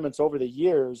performance over the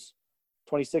years,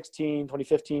 2016,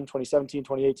 2015, 2017,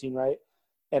 2018, right?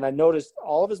 And I noticed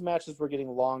all of his matches were getting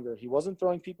longer. He wasn't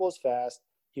throwing people as fast.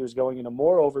 He was going into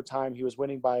more overtime. He was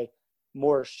winning by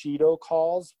more Shido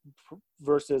calls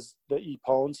versus the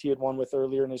Eppones he had won with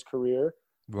earlier in his career.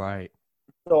 Right.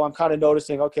 So I'm kind of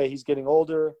noticing, okay, he's getting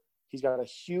older. He's got a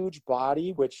huge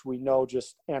body, which we know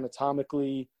just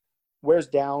anatomically wears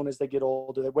down as they get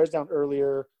older. It wears down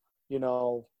earlier.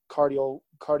 Cardio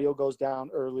goes down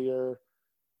earlier.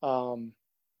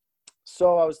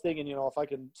 So I was thinking, if I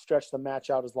can stretch the match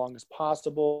out as long as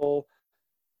possible,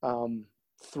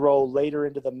 throw later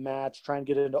into the match, try and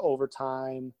get it into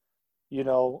overtime.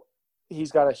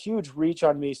 He's got a huge reach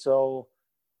on me. So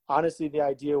honestly, the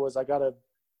idea was I got to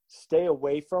stay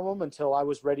away from him until I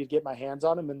was ready to get my hands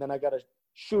on him. And then I got to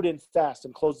shoot in fast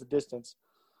and close the distance.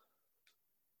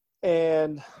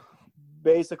 And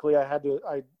basically I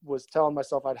was telling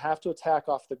myself I'd have to attack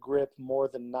off the grip more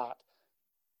than not.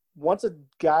 Once a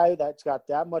guy that's got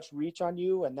that much reach on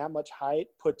you and that much height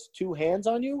puts two hands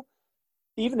on you,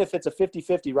 even if it's a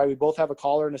 50-50, right? We both have a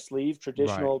collar and a sleeve,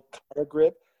 traditional collar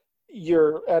grip.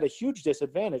 You're at a huge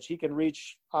disadvantage. He can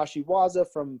reach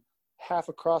Ashiwaza from half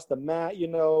across the mat,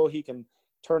 he can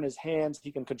turn his hands,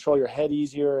 he can control your head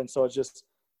easier. And so I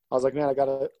was like, man, I got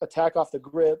to attack off the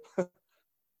grip,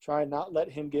 try and not let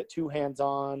him get two hands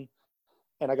on.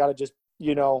 And I got to just,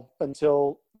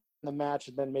 until the match,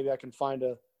 and then maybe I can find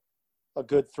a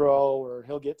good throw, or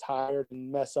he'll get tired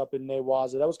and mess up in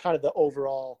Newaza. That was kind of the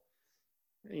overall,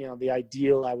 the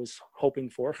ideal I was hoping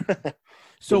for.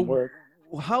 So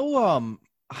how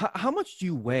much do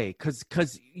you weigh? Cause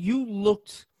you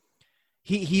looked,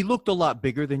 he looked a lot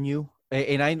bigger than you.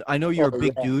 And I know you're a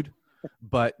big dude.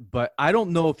 but I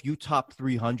don't know if you top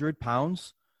 300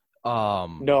 pounds.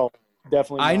 No,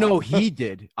 definitely I not. know he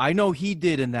did. I know he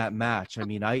did in that match. I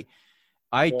mean, I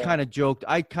kind of joked.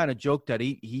 I kind of joked that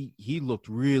he looked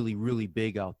really, really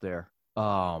big out there.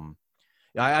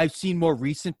 I've seen more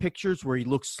recent pictures where he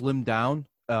looks slimmed down,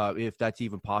 if that's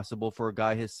even possible for a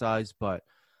guy his size. But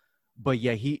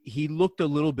yeah, he looked a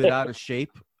little bit out of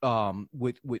shape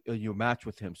with your match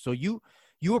with him. So you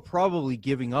were probably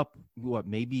giving up what,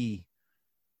 maybe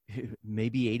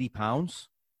 80 pounds.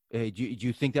 Do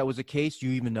you think that was the case? Do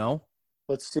you even know?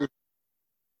 Let's see.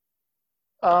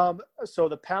 So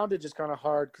the poundage is kind of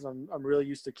hard because I'm really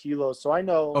used to kilos. So I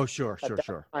know. Oh, sure.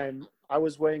 I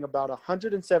was weighing about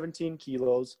 117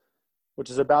 kilos, which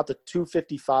is about the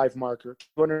 255 marker,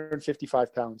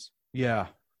 255 pounds. Yeah.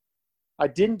 I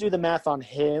didn't do the math on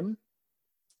him,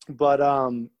 but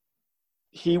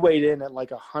he weighed in at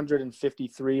like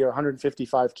 153 or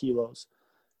 155 kilos.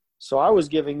 So I was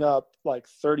giving up like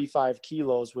 35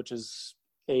 kilos, which is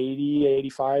 80,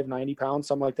 85, 90 pounds,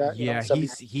 something like that. Yeah,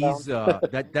 he's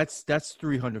that's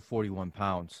 341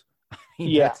 pounds. I mean,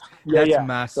 yeah, that's yeah.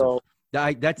 massive. So,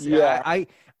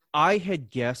 I had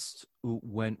guessed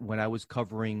when I was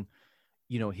covering,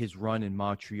 his run in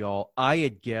Montreal,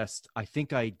 I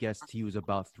think I had guessed he was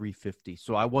about 350.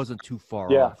 So I wasn't too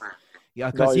far off. Yeah,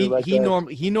 because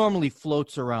he normally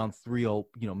floats around 30,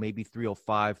 maybe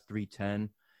 305, 310.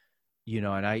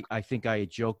 And I think I had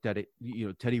joked that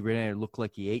Teddy Riner looked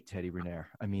like he ate Teddy Riner.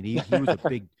 I mean, he was a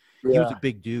big he was a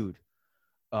big dude.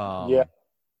 Yeah.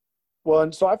 Well,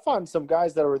 and so I found some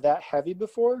guys that were that heavy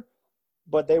before,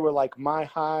 but they were like my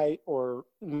height, or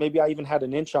maybe I even had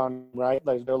an inch on, right?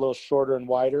 Like they're a little shorter and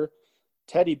wider.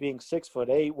 Teddy, being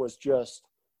 6'8", was just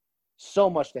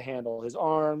so much to handle. His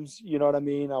arms, you know what I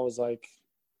mean? I was like,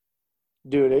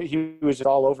 dude, he was just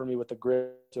all over me with the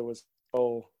grip. It was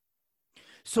so.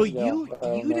 So you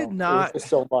did not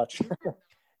so much.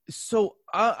 So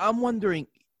I'm wondering,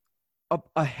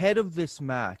 ahead of this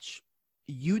match,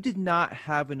 you did not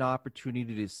have an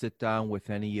opportunity to sit down with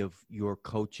any of your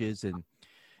coaches and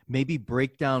maybe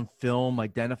break down film,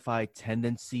 identify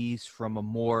tendencies from a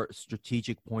more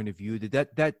strategic point of view. Did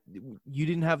that you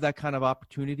didn't have that kind of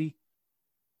opportunity?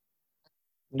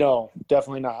 No,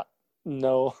 definitely not.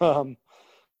 No,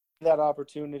 that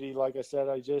opportunity, like I said,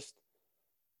 I just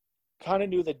kind of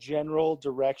knew the general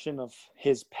direction of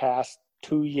his past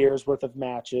 2 years worth of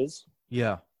matches.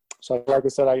 Yeah. So like I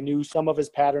said, I knew some of his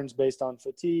patterns based on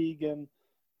fatigue and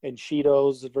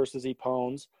Cheetos versus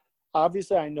Epones.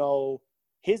 Obviously, I know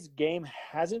his game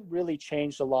hasn't really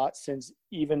changed a lot since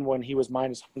even when he was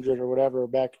minus 100 or whatever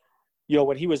back,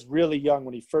 when he was really young,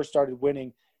 when he first started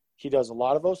winning, he does a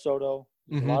lot of Osoto,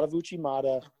 a lot of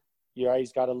Uchimata. Yeah,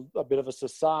 he's got a bit of a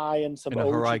Sasai and some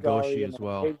Haraigoshi as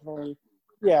well.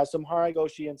 Yeah, some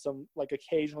Haraigoshi and some, like,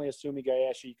 occasionally a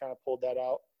Sumigaeshi. He kind of pulled that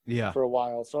out for a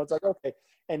while. So it's like, okay.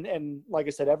 And like I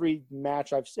said, every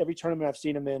tournament I've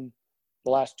seen him in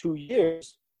the last 2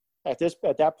 years at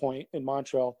that point in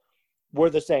Montreal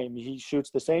were the same. He shoots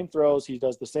the same throws. He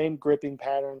does the same gripping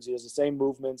patterns. He has the same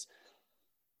movements.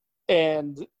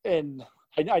 And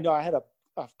I know I had a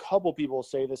couple people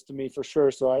say this to me for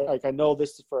sure. So I know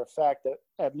this for a fact that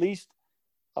at least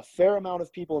a fair amount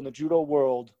of people in the judo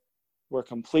world were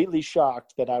completely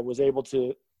shocked that I was able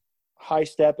to high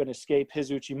step and escape his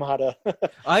Uchimata.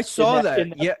 I saw that.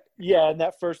 In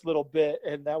that first little bit.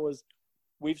 And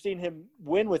we've seen him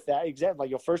win with that. Exactly. Like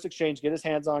your first exchange, get his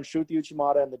hands on, shoot the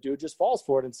Uchimata, and the dude just falls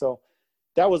for it. And so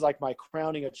that was like my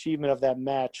crowning achievement of that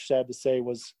match, sad to say,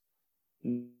 was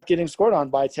getting scored on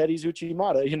by Teddy's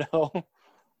Uchimata,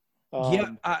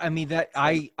 I mean, that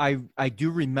I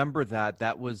do remember that.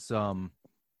 That was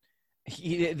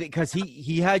because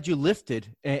he had you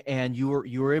lifted and you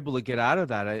were able to get out of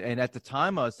that. And at the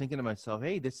time I was thinking to myself,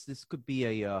 hey, this could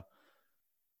be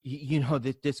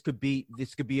this could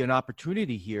be an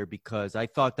opportunity here, because I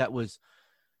thought that was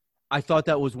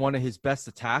one of his best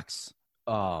attacks.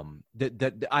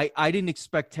 That I didn't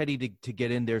expect Teddy to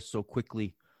get in there so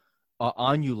quickly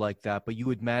on you like that, but you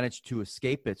had managed to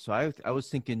escape it. So I was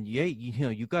thinking, yeah,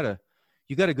 you got a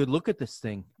good look at this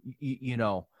thing.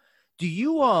 Do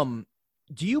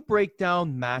you break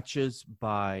down matches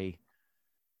by,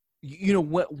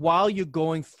 while you're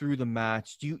going through the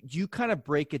match, do you kind of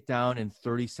break it down in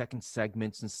 30-second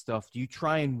segments and stuff? Do you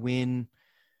try and win,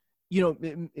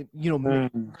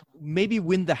 maybe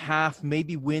win the half,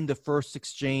 maybe win the first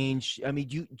exchange? I mean,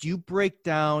 do you break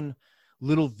down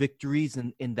little victories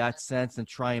in that sense and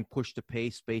try and push the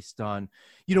pace based on,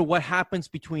 what happens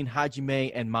between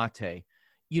Hajime and Mate?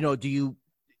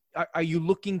 Are you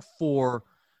looking for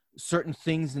certain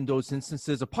things in those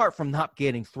instances, apart from not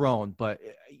getting thrown, but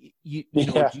you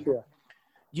know, Yeah,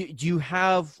 yeah. do you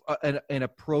have an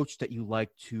approach that you like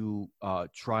to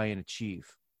try and achieve?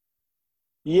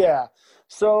 Yeah.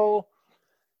 So,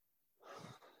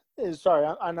 sorry,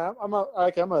 I'm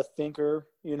a thinker.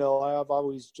 You know, I've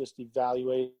always just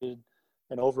evaluated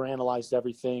and overanalyzed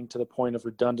everything to the point of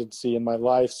redundancy in my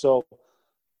life. So,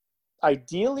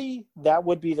 ideally, that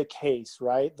would be the case,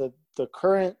 right? The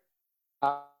current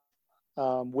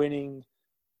winning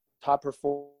top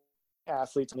performing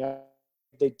athletes,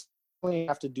 they definitely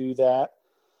have to do that.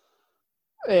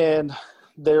 And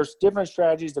there's different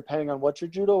strategies depending on what your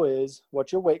judo is,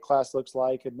 what your weight class looks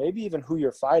like, and maybe even who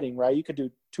you're fighting, right? You could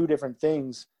do two different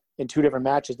things in two different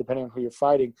matches depending on who you're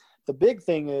fighting. The big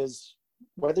thing is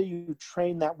whether you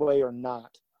train that way or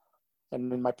not.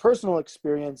 And in my personal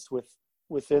experience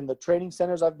within the training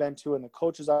centers I've been to and the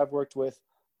coaches I've worked with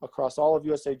across all of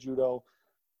USA Judo,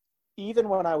 even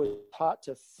when I was taught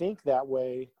to think that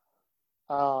way,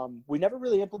 we never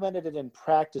really implemented it in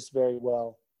practice very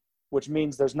well, which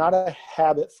means there's not a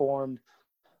habit formed.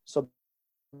 So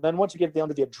then once you get down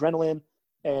to the adrenaline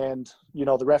and, you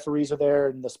know, the referees are there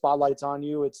and the spotlight's on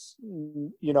you, it's,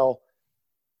 you know,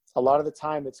 a lot of the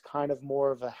time it's kind of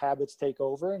more of a habits take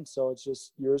over. And so it's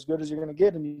just, you're as good as you're going to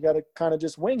get and you got to kind of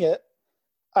just wing it.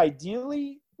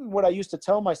 Ideally, what I used to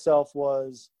tell myself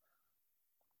was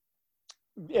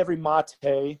every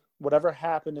mate, whatever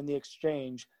happened in the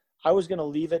exchange, I was going to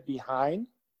leave it behind.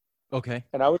 Okay.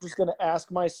 And I was just going to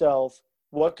ask myself,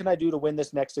 what can I do to win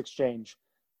this next exchange?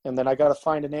 And then I got to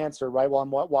find an answer right while I'm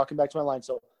walking back to my line.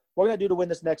 So what can I do to win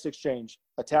this next exchange?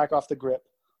 Attack off the grip,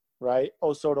 right?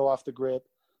 Osoto off the grip,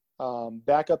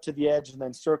 back up to the edge and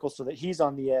then circle so that he's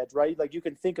on the edge, right? Like you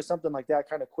can think of something like that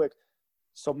kind of quick.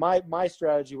 So my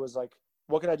strategy was like,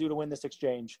 what can I do to win this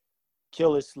exchange?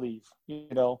 Kill his sleeve, you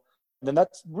know? And then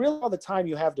that's really all the time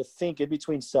you have to think in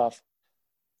between stuff.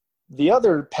 The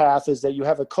other path is that you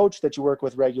have a coach that you work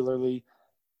with regularly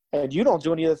and you don't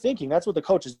do any of the thinking. That's what the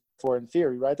coach is for in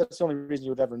theory, right? That's the only reason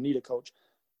you would ever need a coach.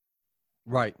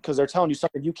 Right. Because they're telling you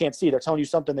something you can't see. They're telling you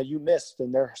something that you missed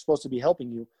and they're supposed to be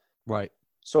helping you. Right.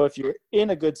 So if you're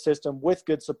in a good system with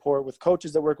good support, with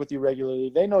coaches that work with you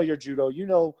regularly, they know your judo, you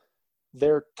know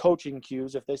their coaching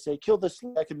cues. If they say kill the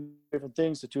sleeve, that can be different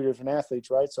things to two different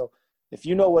athletes, right? So if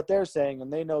you know what they're saying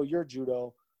and they know your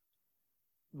judo,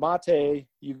 mate,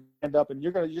 you end up and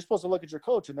you're supposed to look at your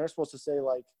coach and they're supposed to say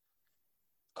like,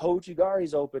 Coach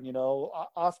Igari's open, you know,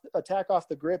 attack off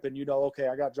the grip, and you know, okay,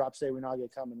 I got drop say we not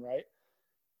get coming, right?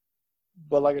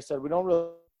 But like I said, we don't really.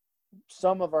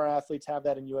 Some of our athletes have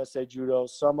that in USA Judo,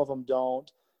 some of them don't.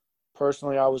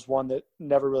 Personally, I was one that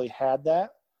never really had that.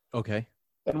 Okay.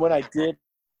 And when I did,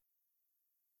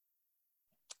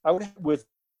 I would have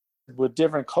with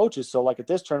different coaches. So like at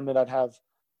this tournament, I'd have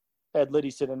Ed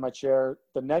Liddy sit in my chair.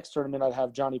 The next tournament, I'd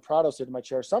have Johnny Prado sit in my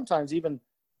chair. Sometimes even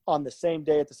on the same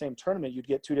day at the same tournament, you'd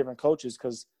get two different coaches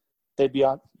because they'd be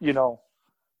on, you know,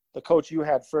 the coach you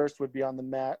had first would be on the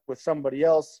mat with somebody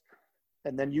else.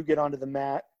 And then you get onto the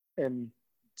mat and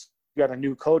you got a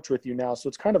new coach with you now. So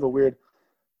it's kind of a weird,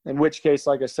 in which case,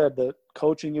 like I said, the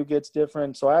coaching you get's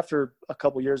different. So after a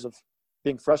couple years of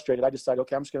being frustrated, I decided,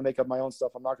 okay, I'm just going to make up my own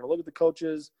stuff. I'm not going to look at the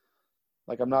coaches.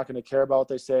 Like, I'm not going to care about what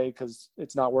they say because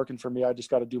it's not working for me. I just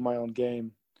got to do my own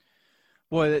game.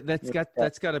 Boy, that's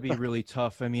got to be really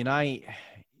tough. I mean, I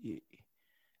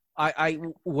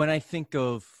when I think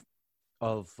of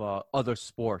other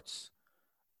sports,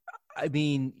 I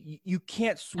mean, you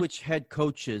can't switch head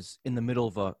coaches in the middle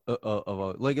of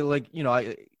a like you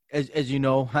know, as you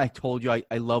know, I told you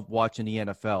I love watching the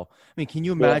NFL. I mean, can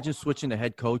you imagine switching the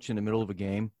head coach in the middle of a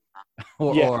game,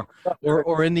 or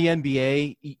in the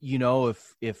NBA? You know,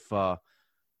 if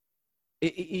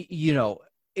you know.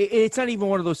 It's not even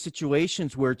one of those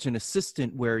situations where it's an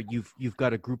assistant where you've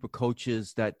got a group of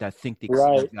coaches that think the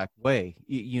exact way.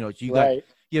 You know, so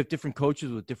you have different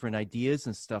coaches with different ideas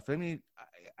and stuff. I mean,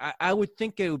 I would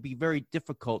think it would be very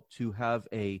difficult to have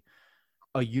a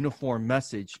uniform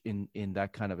message in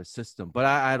that kind of a system. But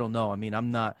I don't know. I mean,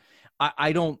 I'm not.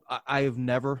 I have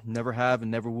never have and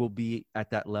never will be at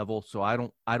that level. So I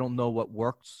don't know what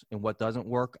works and what doesn't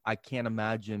work. I can't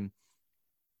imagine.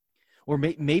 Or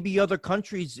maybe other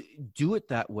countries do it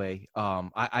that way.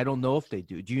 I don't know if they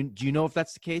do. Do you know if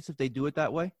that's the case, if they do it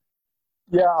that way?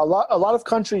 Yeah, a lot of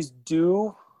countries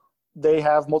do. They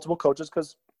have multiple coaches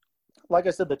because, like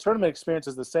I said, the tournament experience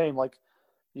is the same. Like,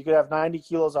 you could have 90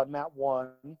 kilos on mat 1,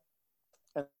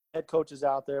 and head coach is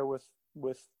out there with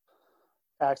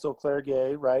Axel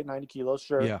Claire-Gay, right? 90 kilos,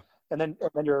 sure. Yeah. And then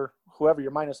your whoever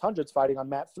your minus 100's fighting on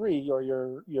mat 3, or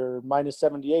your minus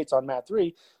 78's on mat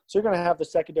 3. So you're going to have the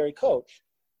secondary coach,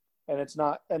 and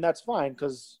that's fine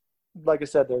because like I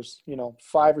said, there's,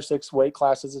 5 or 6 weight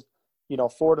classes,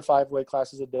 4 to 5 weight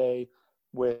classes a day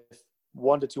with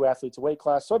 1 to 2 athletes a weight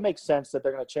class. So it makes sense that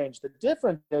they're going to change. The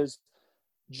difference is,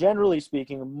 generally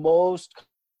speaking, most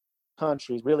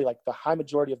countries, really like the high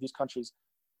majority of these countries,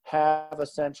 have a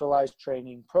centralized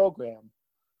training program.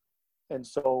 And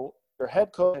so your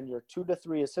head coach and your 2 to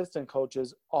 3 assistant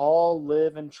coaches all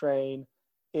live and train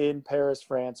in Paris,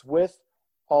 France, with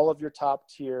all of your top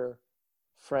tier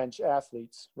French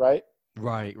athletes, right?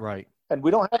 Right. And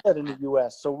we don't have that in the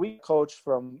U.S. So we coach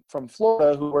from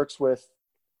Florida, who works with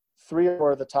 3 or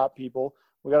 4 of the top people.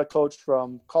 We got a coach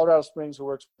from Colorado Springs who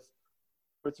works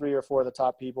with 3 or 4 of the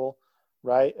top people,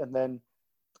 right? And then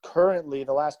currently,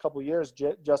 the last couple of years,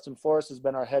 Justin Forrest has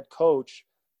been our head coach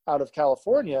out of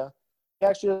California. He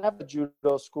actually doesn't have a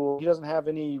judo school. He doesn't have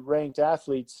any ranked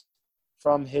athletes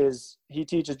from he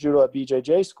teaches judo at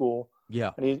BJJ school.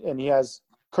 Yeah. And he has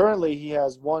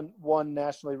one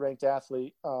nationally ranked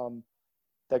athlete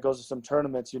that goes to some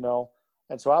tournaments,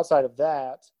 And so outside of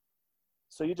that,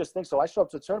 so you just think, so I show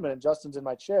up to the tournament and Justin's in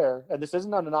my chair, and this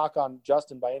isn't a knock on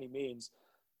Justin by any means,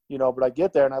 but I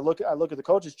get there and I look at the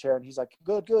coach's chair and he's like,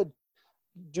 good,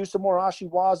 do some more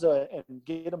ashiwaza and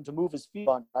get him to move his feet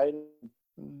on, right?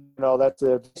 That's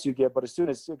the best you get. But as soon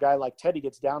as a guy like Teddy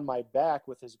gets down my back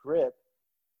with his grip,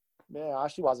 man,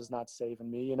 ashiwaza is not saving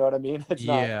me. You know what I mean? It's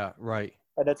not. Yeah, right.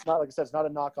 And it's not, like I said, it's not a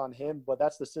knock on him, but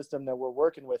that's the system that we're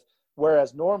working with.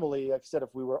 Whereas normally, like I said,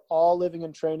 if we were all living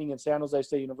and training in San Jose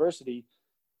State University,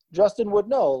 Justin would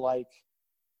know, like,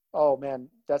 oh man,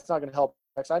 that's not going to help.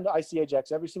 I see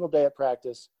Ajax every single day at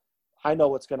practice. I know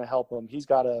what's going to help him. He's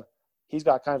got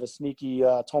kind of a sneaky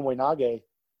Tomoe Nage.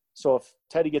 So if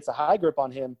Teddy gets a high grip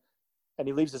on him and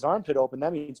he leaves his armpit open,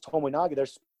 that means Tomoe Nage.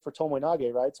 There's for Tomoe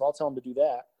Nage, right? So I'll tell him to do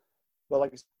that. But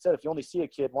like I said, if you only see a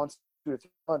kid once, 2 or 3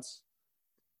 months,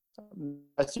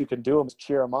 best you can do him is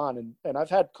cheer him on. And I've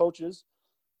had coaches,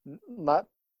 not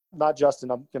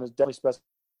Justin, I'm going to definitely specify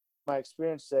my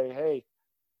experience, say, hey,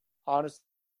 honestly,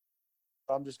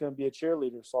 I'm just going to be a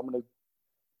cheerleader. So I'm going to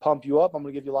pump you up. I'm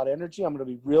going to give you a lot of energy. I'm going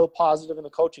to be real positive in the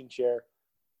coaching chair.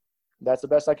 That's the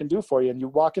best I can do for you. And you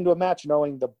walk into a match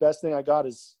knowing the best thing I got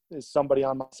is somebody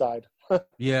on my side.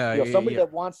 Yeah. Somebody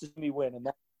that wants to see me win.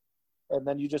 And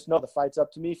then you just know the fight's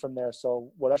up to me from there.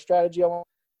 So whatever strategy I want,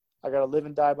 I got to live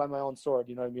and die by my own sword.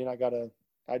 You know what I mean? I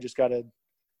just got to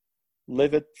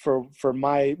live it for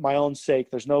my own sake.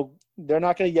 They're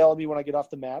not going to yell at me when I get off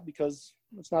the mat because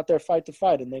it's not their fight to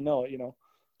fight and they know it,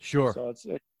 Sure. So it's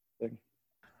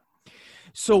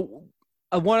So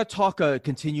I want to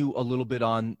continue a little bit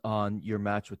on your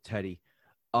match with Teddy.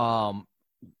 I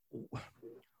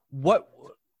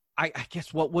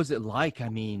guess, what was it like? I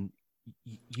mean,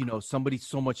 somebody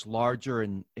so much larger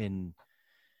and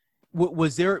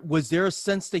was there a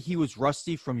sense that he was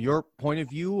rusty from your point of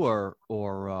view or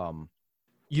were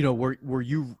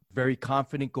you very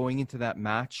confident going into that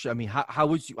match? I mean, how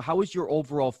was your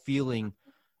overall feeling,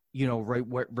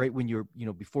 right when you're,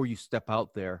 before you step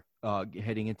out there,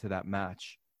 heading into that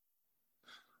match?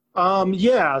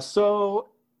 Yeah. So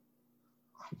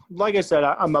like I said,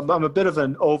 I'm a bit of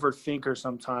an overthinker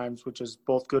sometimes, which is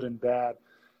both good and bad.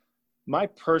 My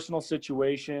personal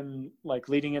situation, like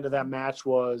leading into that match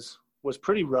was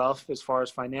pretty rough as far as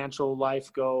financial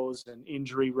life goes and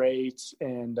injury rates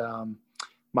and,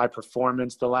 my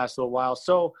performance the last little while.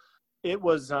 So it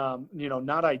was,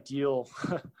 not ideal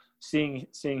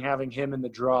having him in the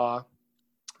draw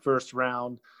first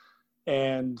round.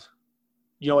 And,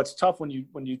 it's tough when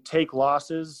you take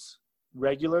losses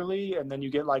regularly and then you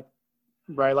get like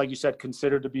you said,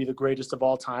 considered to be the greatest of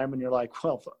all time. And you're like,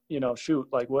 well, shoot,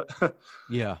 like what,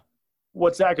 yeah,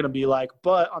 what's that going to be like?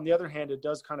 But on the other hand, it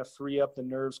does kind of free up the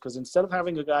nerves because instead of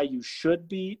having a guy you should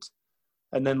beat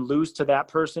and then lose to that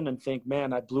person and think,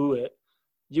 man, I blew it,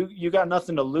 you got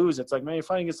nothing to lose. It's like, man, you're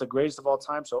fighting against the greatest of all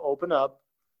time. So open up,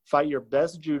 fight your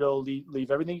best judo, leave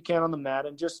everything you can on the mat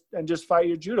and just fight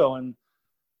your judo. And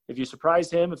if you surprise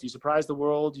him, if you surprise the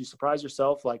world, you surprise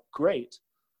yourself, like, great.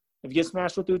 If you get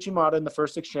smashed with Uchimata in the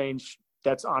first exchange,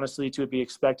 that's honestly to be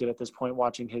expected at this point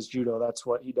watching his judo. That's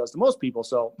what he does to most people.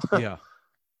 So yeah,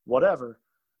 whatever.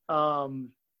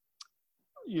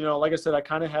 Like I said, I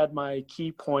kind of had my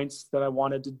key points that I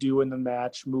wanted to do in the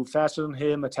match: move faster than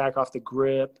him, attack off the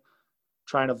grip,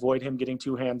 try and avoid him getting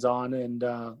too hands-on, and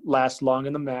last long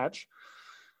in the match.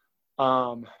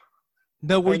 Now,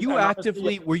 were you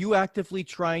actively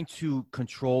trying to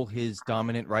control his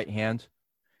dominant right hand?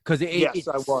 Because yes,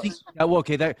 I was.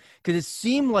 Okay, because it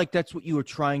seemed like that's what you were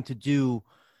trying to do.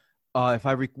 If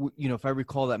I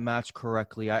recall that match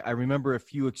correctly, I remember a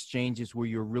few exchanges where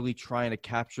you're really trying to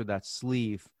capture that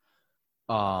sleeve.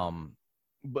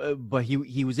 but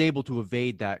he was able to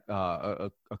evade that a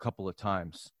couple of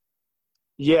times.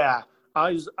 Yeah,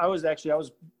 I was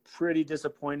pretty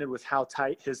disappointed with how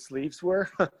tight his sleeves were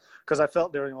because I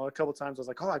felt there, a couple of times I was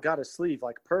like, oh, I got his sleeve,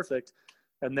 like perfect.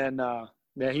 And then,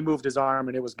 man, he moved his arm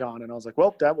and it was gone. And I was like,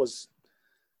 well, that was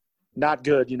not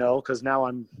good, because now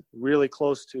I'm really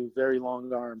close to very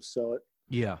long arms. So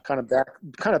it kind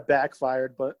of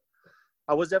backfired, but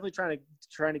I was definitely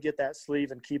trying to get that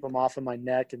sleeve and keep him off of my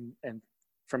neck and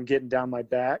from getting down my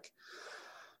back.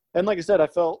 And like I said, I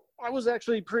felt I was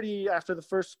actually pretty, after the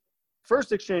first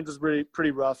exchange was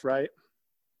pretty rough, right?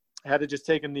 I had to just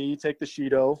take a knee, take the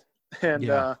Shido,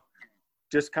 and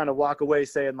just kind of walk away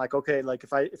saying like, okay, like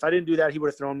if I didn't do that, he would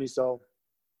have thrown me. So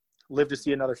live to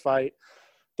see another fight.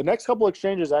 The next couple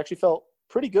exchanges I actually felt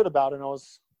pretty good about, and I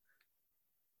was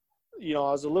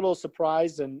a little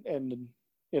surprised and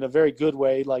in a very good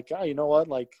way. Like, oh, you know what?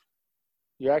 Like,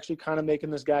 you're actually kind of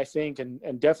making this guy think, and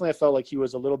definitely I felt like he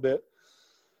was a little bit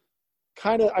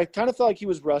I kind of felt like he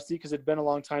was rusty because it'd been a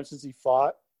long time since he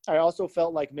fought. I also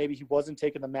felt like maybe he wasn't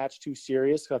taking the match too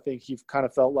serious. I think he kind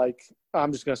of felt like,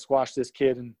 I'm just going to squash this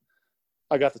kid, and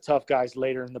I got the tough guys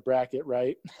later in the bracket,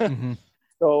 right? Mm-hmm.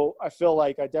 So I feel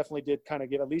like I definitely did kind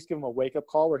of at least give him a wake-up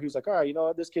call where he was like, all right, you know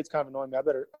what, this kid's kind of annoying me.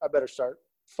 I better start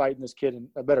fighting this kid, and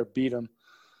I better beat him.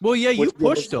 Well, yeah, you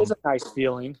pushed him. It was a nice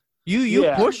feeling.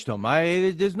 You pushed him.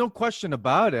 There's no question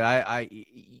about it.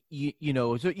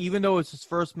 So even though it's his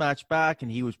first match back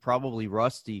and he was probably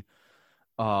rusty,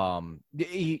 you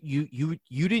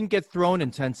didn't get thrown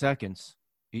in 10 seconds.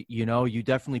 You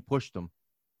definitely pushed him.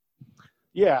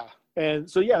 Yeah. And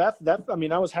so, that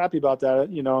I was happy about that,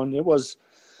 and it was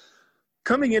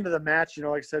coming into the match,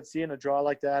 like I said, seeing a draw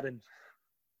like that. And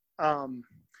I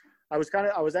was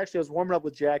warming up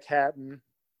with Jack Hatton.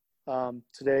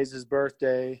 Today's his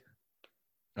birthday.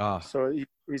 So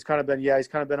he's kind of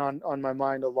been on my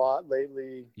mind a lot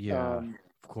lately. Yeah, of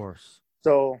course.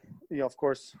 So, of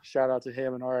course, shout out to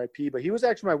him and RIP. But he was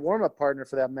actually my warm-up partner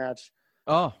for that match.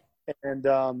 Oh. And,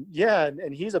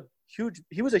 and he was a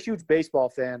huge baseball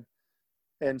fan.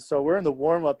 And so we're in the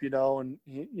warm-up, and,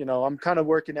 I'm kind of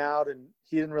working out, and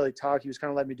he didn't really talk. He was kind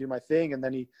of letting me do my thing. And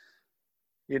then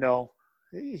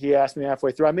he asked me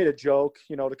halfway through. I made a joke,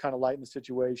 to kind of lighten the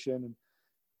situation. And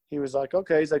he was like,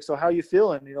 okay. He's like, so how you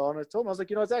feeling? And I told him, I was like,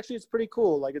 it's pretty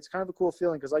cool. Like, it's kind of a cool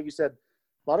feeling. Cause like you said,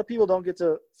 a lot of people don't get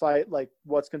to fight like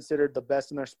what's considered the best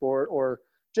in their sport or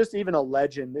just even a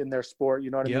legend in their sport.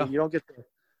 You know what I mean? You don't get to,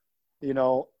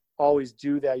 always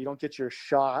do that. You don't get your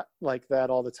shot like that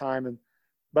all the time.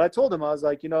 But I told him, I was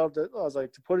like, to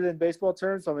put it in baseball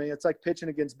terms, it's like pitching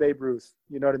against Babe Ruth.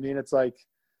 You know what I mean? It's like,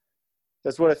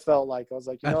 that's what it felt like. I was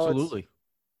like, absolutely.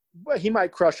 He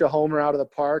might crush a homer out of the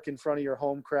park in front of your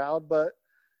home crowd, but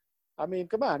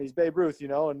come on, he's Babe Ruth,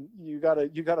 and you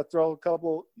gotta throw a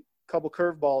couple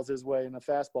curveballs his way and a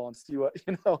fastball and see what,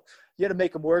 you had to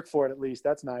make him work for it at least.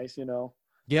 That's nice,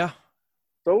 Yeah.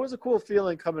 So it was a cool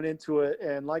feeling coming into it.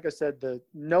 And like I said,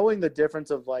 knowing the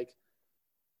difference of like,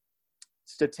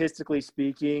 statistically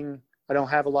speaking, I don't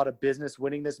have a lot of business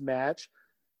winning this match.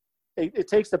 It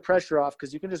takes the pressure off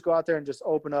because you can just go out there and just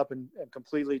open up and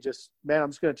completely just, man, I'm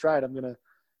just going to try it. I'm going to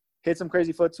hit some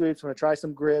crazy foot sweeps. I'm going to try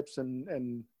some grips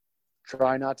and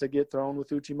try not to get thrown with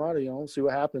Uchimata, see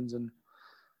what happens. And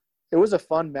it was a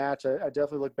fun match. I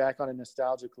definitely look back on it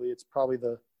nostalgically. It's probably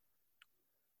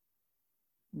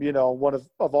one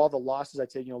of all the losses I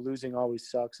take, losing always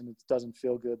sucks and it doesn't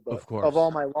feel good. But of course, of all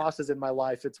my losses in my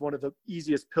life, it's one of the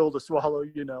easiest pill to swallow,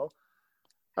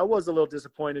 I was a little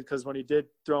disappointed because when he did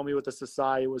throw me with the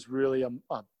Sasai, it was really a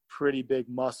pretty big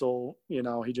muscle.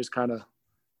 He just kind of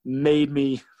made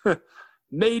me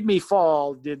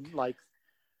fall. Didn't like.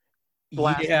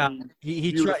 Yeah,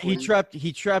 he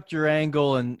trapped your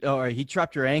ankle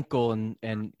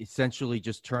and essentially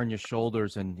just turned your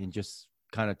shoulders and just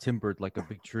kind of timbered like a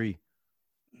big tree.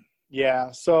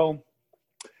 Yeah, so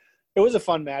it was a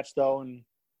fun match though, and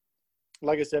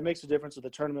like I said, it makes a difference if the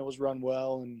tournament was run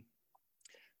well and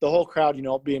the whole crowd,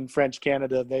 being French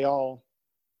Canada, they all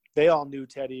knew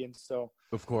Teddy, and so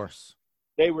of course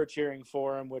they were cheering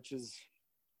for him, which is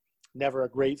never a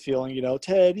great feeling,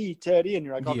 Teddy, and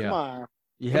you're like, oh, come on.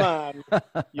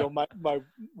 My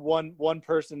one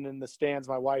person in the stands,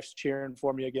 my wife's cheering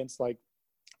for me against like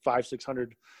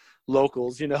 500-600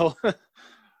 locals,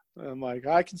 I'm like,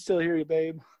 I can still hear you,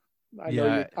 babe. I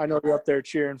know you're up there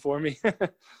cheering for me.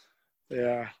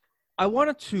 Yeah. I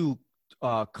wanted to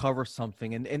cover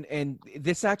something, and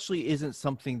this actually isn't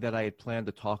something that I had planned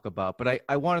to talk about, but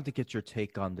I wanted to get your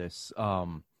take on this.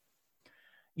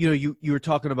 You were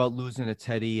talking about losing to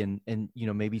Teddy and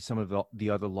maybe some of the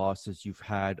other losses you've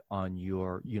had on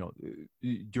your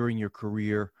during your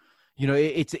career.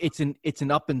 It's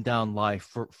an up and down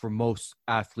life for most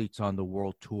athletes on the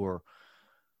world tour.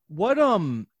 What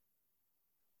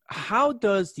how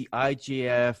does the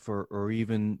IJF or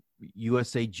even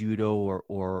USA Judo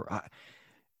or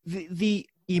the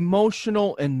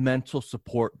emotional and mental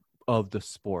support of the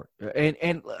sport?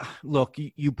 And look,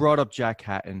 you brought up Jack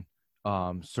Hatton.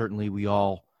 Certainly we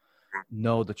all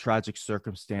know the tragic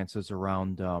circumstances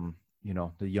around the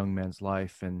young man's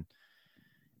life, and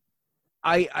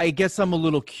I guess I'm a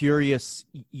little curious,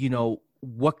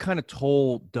 what kind of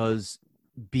toll does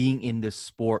being in this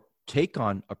sport take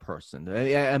on a person?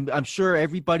 I'm sure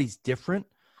everybody's different,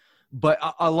 but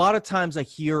a lot of times I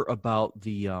hear about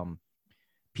the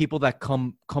people that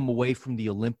come away from the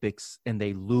Olympics and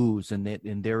they lose, and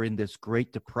they're in this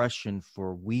great depression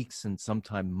for weeks and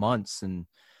sometimes months. And,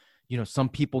 some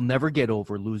people never get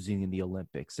over losing in the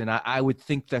Olympics. And I would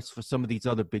think that's for some of these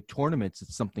other big tournaments,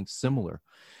 it's something similar.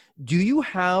 Do you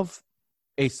have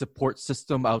a support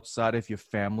system outside of your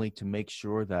family to make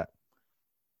sure that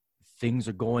things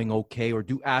are going okay? Or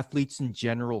do athletes in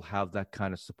general have that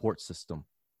kind of support system?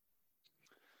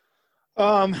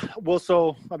 Well,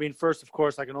 so, first, of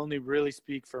course, I can only really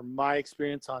speak for my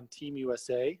experience on Team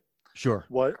USA. Sure.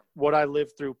 What I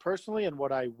lived through personally and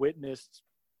what I witnessed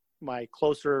my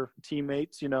closer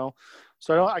teammates,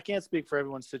 so I can't speak for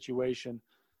everyone's situation.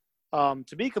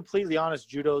 To be completely honest,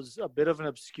 judo's a bit of an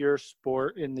obscure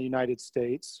sport in the United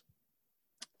States.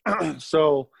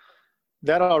 So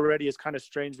that already is kind of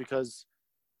strange, because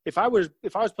if I was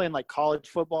playing like college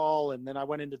football and then I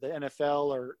went into the NFL,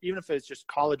 or even if it's just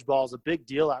college ball, is a big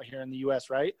deal out here in the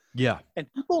US, right? Yeah.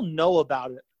 And people know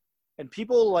about it, and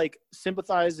people like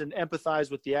sympathize and empathize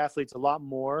with the athletes a lot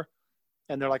more.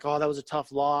 And they're like, oh, that was a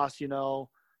tough loss,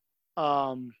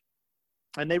 and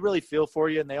they really feel for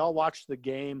you, and they all watch the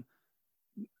game.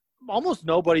 Almost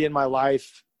nobody in my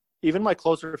life, even my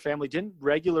closer family, didn't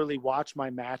regularly watch my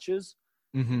matches.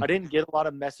 Mm-hmm. I didn't get a lot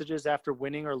of messages after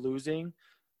winning or losing.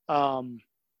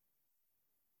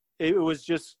 It was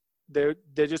just they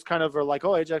just kind of are like,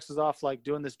 oh, Ajax is off like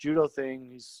doing this judo thing.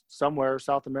 He's somewhere,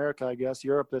 South America, I guess,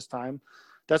 Europe this time.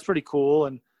 That's pretty cool.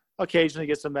 And occasionally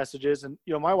get some messages. And,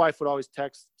 my wife would always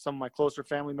text some of my closer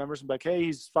family members and be like, hey,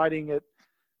 he's fighting at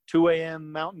 2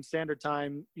 a.m. Mountain Standard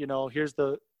Time. Here's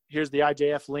the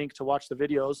IJF link to watch the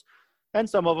videos. And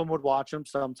some of them would watch them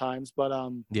sometimes. But,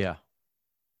 yeah.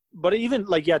 But even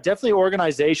definitely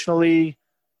organizationally,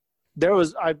 there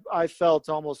was, I felt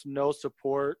almost no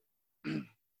support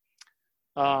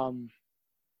from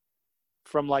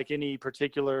like any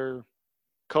particular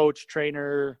coach,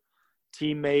 trainer,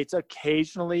 teammates.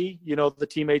 Occasionally, the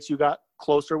teammates you got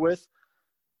closer with,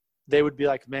 they would be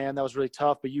like, man, that was really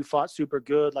tough, but you fought super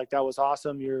good. Like, that was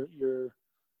awesome. You're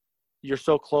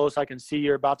so close. I can see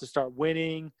you're about to start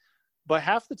winning. But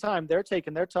half the time they're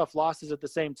taking their tough losses at the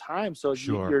same time. So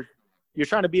sure. You're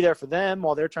trying to be there for them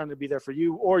while they're trying to be there for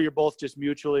you, or you're both just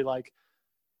mutually like,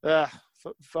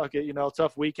 fuck it,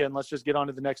 tough weekend. Let's just get on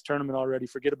to the next tournament already.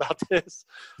 Forget about this.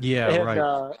 Yeah. And,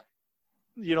 right.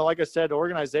 Like I said,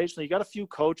 organizationally, you got a few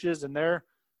coaches and they're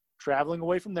traveling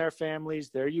away from their families.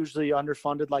 They're usually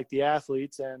underfunded like the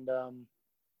athletes. And,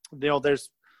 there's,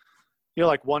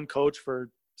 like one coach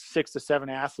for 6 to 7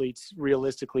 athletes,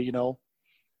 realistically, you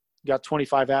got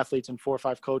 25 athletes and 4 or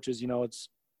 5 coaches, it's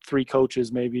 3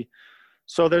 coaches maybe.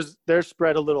 So they're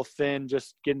spread a little thin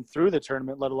just getting through the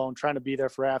tournament, let alone trying to be there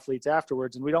for athletes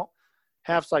afterwards. And we don't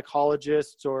have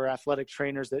psychologists or athletic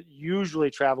trainers that usually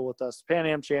travel with us. Pan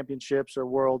Am Championships or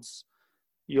Worlds,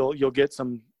 you'll get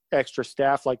some extra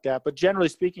staff like that. But generally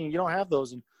speaking, you don't have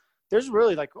those. And there's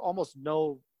really like almost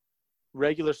no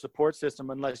regular support system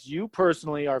unless you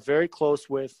personally are very close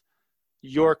with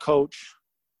your coach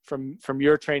from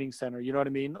your training center, you know what I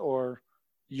mean? Or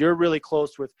you're really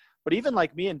close with, but even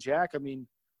like me and Jack,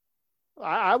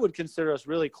 I would consider us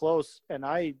really close. And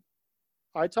I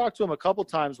talked to him a couple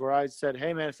times where I said,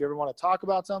 hey man, if you ever want to talk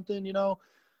about something,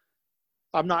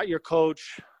 I'm not your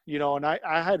coach, and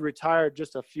I had retired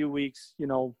just a few weeks,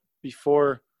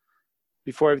 before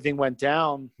everything went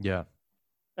down. Yeah.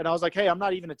 And I was like, hey, I'm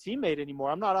not even a teammate anymore.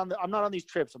 I'm not on these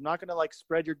trips. I'm not going to like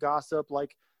spread your gossip.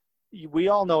 Like, we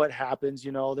all know it happens.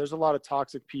 There's a lot of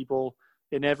toxic people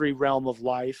in every realm of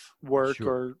life, work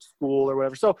Sure. or school or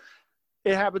whatever. So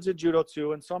it happens in judo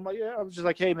too. And so I'm like, I was just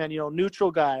like, hey man,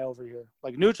 neutral guy over here,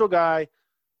 like neutral guy.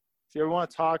 If you ever want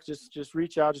to talk, just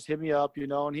reach out, just hit me up,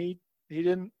 and he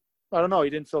didn't, I don't know, he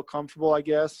didn't feel comfortable, I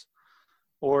guess,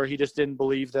 or he just didn't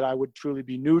believe that I would truly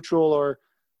be neutral, or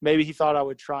maybe he thought I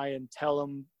would try and tell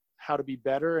him how to be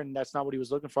better, and that's not what he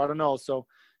was looking for. I don't know. So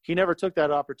he never took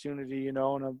that opportunity, you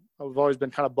know, and I've always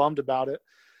been kind of bummed about it.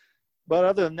 But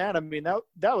other than that, I mean,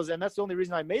 that was, and that's the only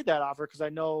reason I made that offer, because I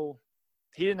know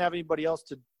he didn't have anybody else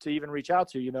to even reach out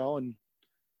to, you know, and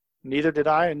neither did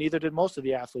I, and neither did most of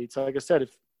the athletes. Like I said,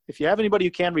 if you have anybody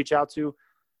you can reach out to,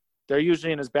 they're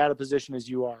usually in as bad a position as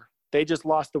you are. They just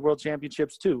lost the world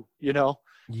championships too, you know.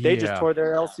 Yeah. They just tore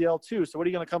their LCL too. So what are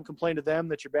you going to come complain to them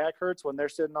that your back hurts when they're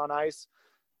sitting on ice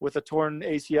with a torn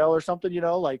ACL or something, you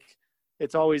know? Like,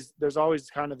 there's always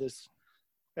kind of this.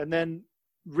 And then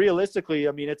realistically,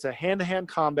 I mean, it's a hand-to-hand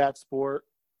combat sport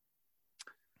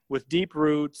with deep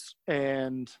roots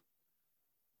and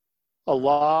a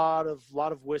lot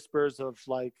of whispers of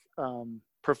like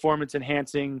performance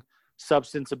enhancing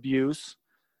substance abuse,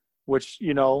 which,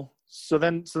 you know, so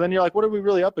then you're like, what are we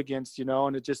really up against, you know?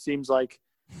 And it just seems like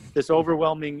this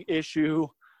overwhelming issue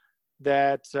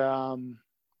that,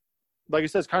 like I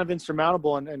said, it's kind of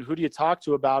insurmountable. And who do you talk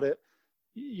to about it?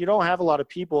 You don't have a lot of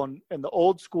people. And the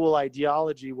old school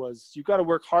ideology was you got to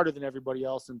work harder than everybody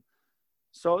else. And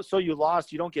so you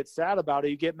lost, you don't get sad about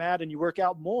it. You get mad and you work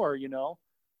out more, you know?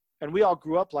 And we all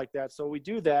grew up like that. So we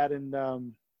do that.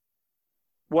 And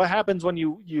what happens when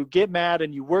you get mad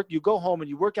and you go home and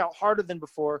you work out harder than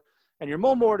before, and you're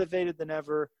more motivated than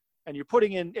ever, and you're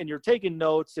putting in and you're taking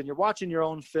notes and you're watching your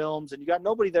own films and you got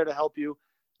nobody there to help you.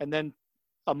 And then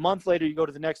a month later you go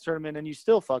to the next tournament and you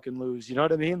still fucking lose. You know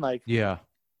what I mean? Like, yeah,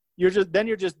 you're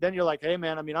like, hey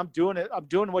man, I mean, I'm doing it. I'm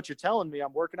doing what you're telling me.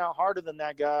 I'm working out harder than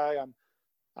that guy.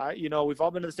 You know, we've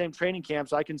all been to the same training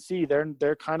camps. I can see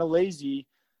they're kind of lazy,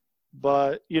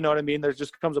 but you know what I mean? There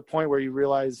just comes a point where you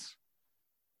realize,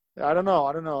 I don't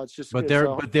know. It's just, but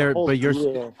you're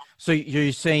so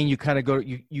you're saying you kind of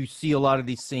you see a lot of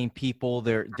these same people.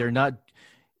 They're not.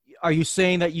 Are you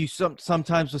saying that you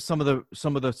sometimes with some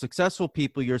of the successful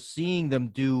people, you're seeing them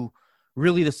do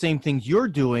really the same things you're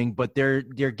doing, but they're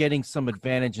getting some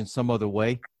advantage in some other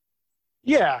way?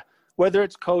 Yeah, whether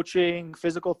it's coaching,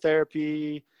 physical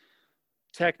therapy,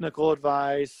 technical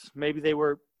advice. Maybe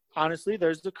honestly,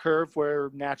 there's the curve where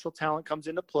natural talent comes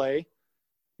into play.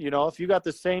 You know, if you got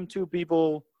the same two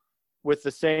people with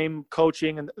the same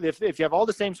coaching, and if you have all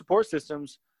the same support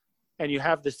systems and you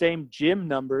have the same gym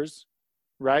numbers,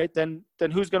 right, then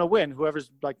who's going to win?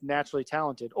 Whoever's like naturally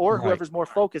talented, or right, whoever's more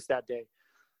focused that day.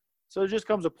 So it just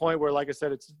comes a point where, like I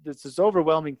said, it's this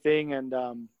overwhelming thing. And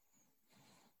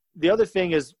the other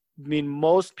thing is, I mean,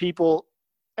 most people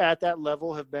at that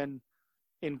level have been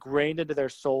ingrained into their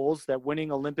souls that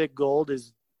winning Olympic gold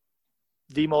is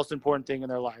the most important thing in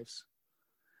their lives.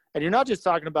 And you're not just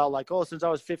talking about like, oh, since I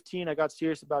was 15, I got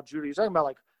serious about judo. You're talking about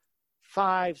like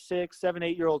 5, 6, 7,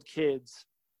 8-year-old kids,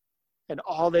 and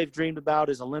all they've dreamed about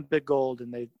is Olympic gold.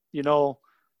 And they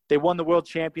won the world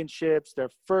championships. They're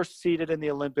first seeded in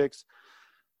the Olympics,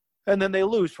 and then they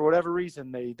lose for whatever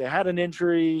reason. They had an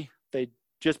injury. They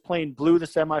just plain blew the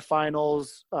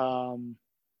semifinals.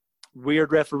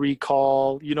 Weird referee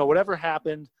call, you know, whatever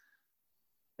happened.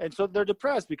 And so they're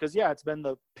depressed because, yeah, it's been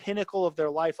the pinnacle of their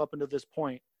life up until this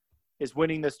point, is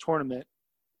winning this tournament.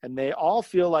 And they all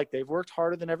feel like they've worked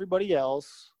harder than everybody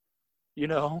else, you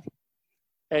know,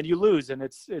 and you lose. And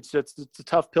it's a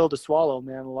tough pill to swallow,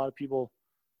 man. A lot of people,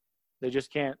 they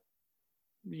just can't,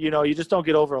 you know, you just don't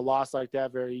get over a loss like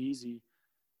that very easy.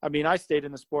 I mean, I stayed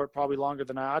in the sport probably longer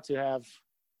than I ought to have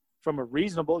from a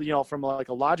reasonable, you know, from like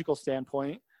a logical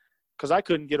standpoint, because I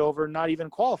couldn't get over not even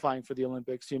qualifying for the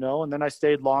Olympics, you know, and then I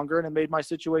stayed longer, and it made my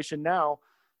situation now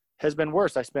has been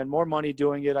worse. I spent more money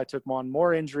doing it. I took on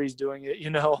more injuries doing it, you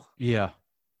know. Yeah.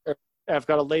 I've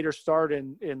got a later start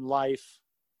in life.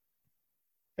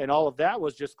 And all of that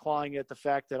was just clawing at the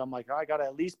fact that I'm like, I got to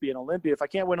at least be an Olympian. If I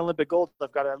can't win Olympic gold,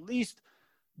 I've got to at least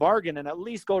bargain and at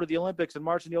least go to the Olympics and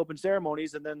march in the open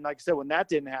ceremonies. And then, like I said, when that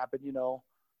didn't happen, you know,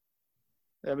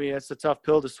 I mean, it's a tough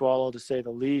pill to swallow, to say the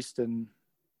least. And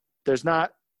there's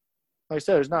not, like I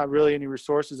said, there's not really any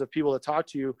resources of people to talk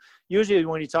to you. Usually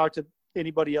when you talk to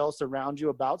anybody else around you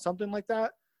about something like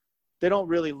that, they don't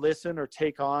really listen or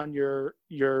take on your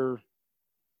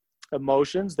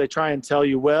emotions. They try and tell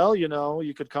you, well, you know,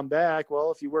 you could come back.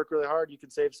 Well, if you work really hard, you can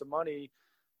save some money.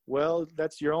 Well,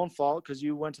 that's your own fault because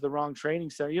you went to the wrong training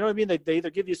center. You know what I mean? They either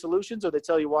give you solutions or they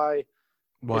tell you why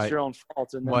it's your own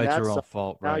fault. And then why it's your own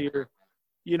fault, right? Now you're,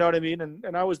 you know what I mean?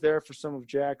 And I was there for some of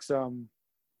Jack's, I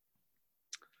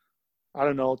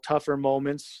don't know, tougher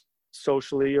moments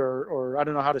socially, or I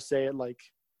don't know how to say it. Like,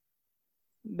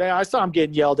 I saw him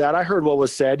getting yelled at. I heard what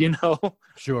was said, you know.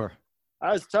 Sure.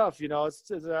 That was tough, you know. It's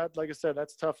like I said,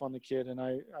 that's tough on the kid, and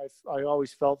I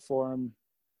always felt for him,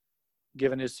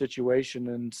 given his situation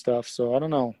and stuff. So I don't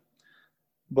know,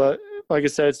 but like I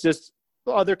said, it's just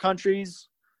other countries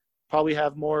probably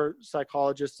have more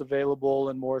psychologists available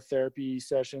and more therapy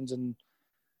sessions, and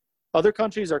other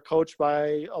countries are coached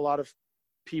by a lot of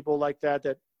people like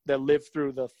that live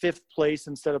through the 5th place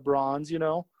instead of bronze,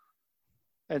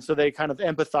 and so they kind of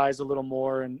empathize a little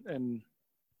more, and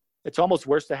it's almost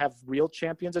worse to have real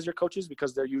champions as your coaches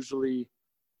because they're usually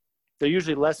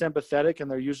less empathetic, and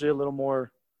they're usually a little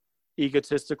more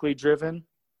egotistically driven.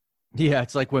 Yeah,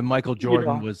 it's like when Michael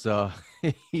Jordan was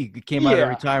he came out of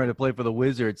retirement to play for the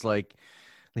Wizards. Like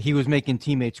he was making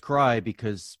teammates cry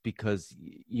because he was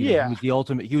the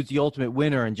ultimate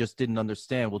winner and just didn't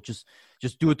understand. Well, just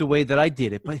do it the way that I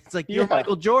did it. But it's like you're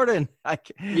Michael Jordan.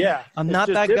 I'm not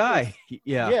that different guy.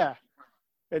 Yeah.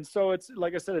 And so it's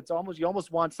like I said, it's you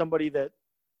almost want somebody that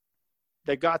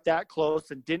got that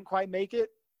close and didn't quite make it,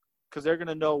 because they're going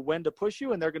to know when to push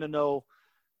you, and they're going to know,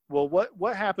 well,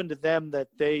 what happened to them that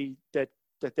they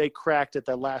cracked at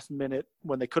that last minute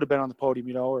when they could have been on the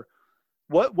podium, or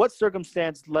what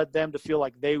circumstance led them to feel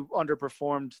like they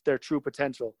underperformed their true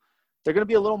potential. They're going to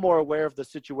be a little more aware of the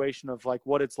situation of like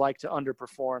what it's like to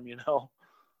underperform,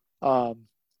 But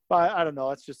I don't know.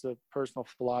 That's just a personal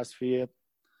philosophy.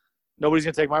 Nobody's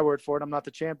going to take my word for it. I'm not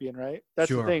the champion, right? That's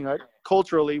the thing. Right?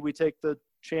 Culturally, we take the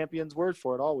champion's word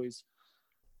for it always.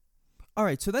 All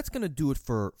right, so that's going to do it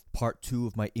for part 2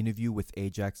 of my interview with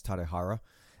Ajax Tarahara.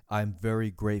 I'm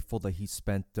very grateful that he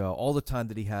spent all the time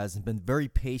that he has and been very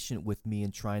patient with me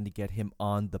in trying to get him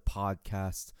on the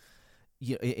podcast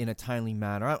in a timely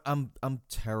manner. I'm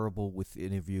terrible with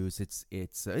interviews.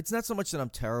 It's not so much that I'm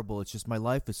terrible. It's just my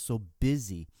life is so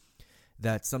busy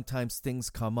that sometimes things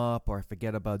come up or I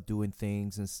forget about doing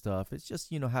things and stuff. It's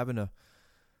just, having a,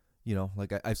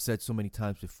 like I've said so many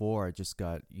times before, I just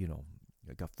got,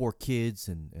 I got 4 kids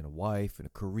and a wife and a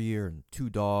career and 2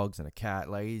 dogs and a cat.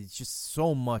 Like, it's just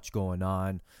so much going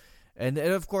on. And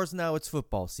of course, now it's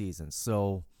football season.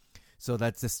 So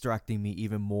that's distracting me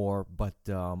even more. But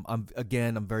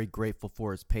I'm very grateful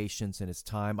for his patience and his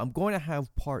time. I'm going to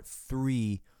have part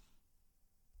 3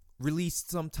 released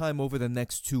sometime over the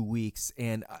next 2 weeks.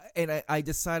 And I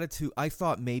decided I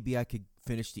thought maybe I could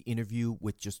finish the interview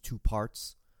with just 2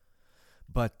 parts.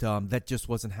 But that just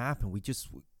wasn't happening.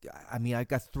 I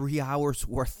got 3 hours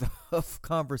worth of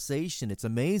conversation. It's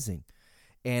amazing.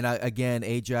 And again,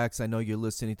 Ajax, I know you're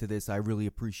listening to this. I really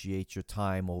appreciate your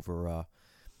time over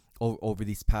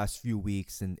these past few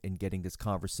weeks and getting this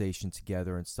conversation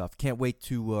together and stuff. Can't wait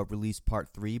to release part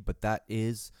 3, but that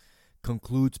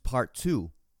concludes part 2.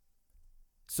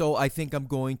 So I think I'm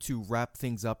going to wrap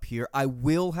things up here. I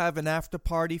will have an after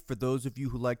party for those of you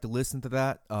who like to listen to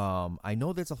that. I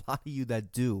know there's a lot of you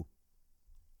that do.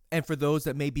 And for those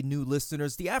that may be new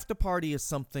listeners, the after party is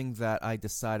something that I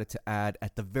decided to add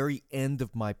at the very end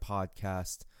of my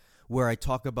podcast, where I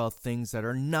talk about things that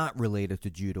are not related to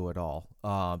judo at all.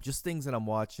 Just things that I'm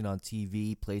watching on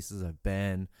TV, places I've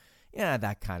been,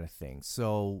 that kind of thing.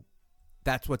 So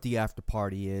that's what the after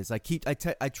party is. I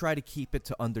try to keep it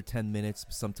to under 10 minutes.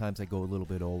 Sometimes I go a little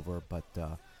bit over, but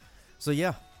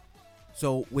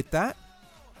So with that,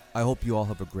 I hope you all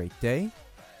have a great day.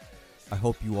 I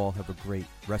hope you all have a great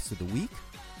rest of the week.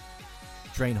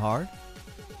 Train hard.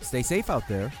 Stay safe out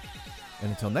there. And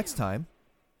until next time,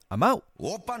 I'm out.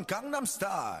 Oppan Gangnam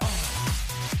Style.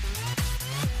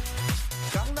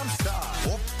 Gangnam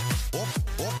Style.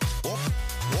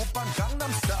 Oppan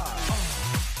Gangnam Style.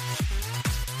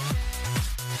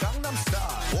 Gangnam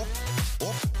Style.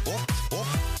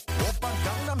 Oppan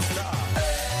Gangnam Style.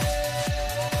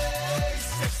 Hey,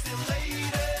 sexy lady.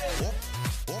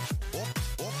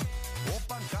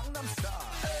 Oppan Gangnam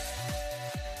Style.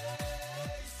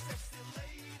 Hey, sexy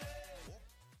lady.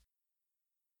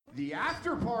 The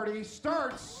after party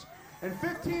starts in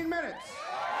 15 minutes.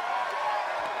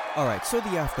 All right, so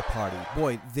the after party.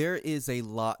 Boy, there is a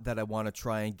lot that I want to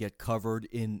try and get covered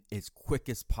in as quick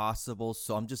as possible,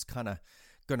 so I'm just kind of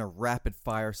going to rapid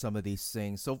fire some of these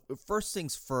things. So first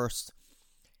things first,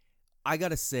 I got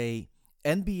to say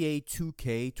NBA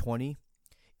 2K20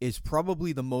 is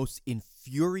probably the most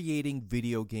infuriating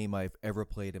video game I've ever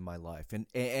played in my life. And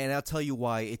I'll tell you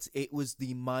why. It was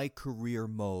the my career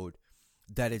mode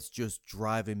that is just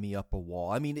driving me up a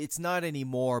wall. I mean, it's not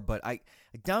anymore, but I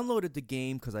downloaded the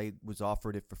game because I was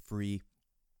offered it for free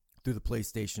through the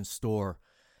PlayStation Store.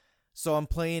 So I'm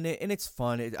playing it, and it's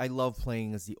fun. I love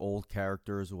playing as the old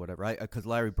characters or whatever. Because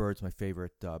Larry Bird's my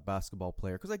favorite basketball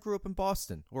player because I grew up in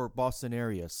Boston or Boston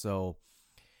area. So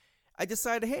I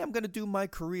decided, hey, I'm going to do my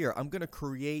career. I'm going to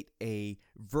create a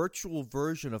virtual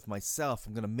version of myself.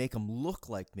 I'm going to make them look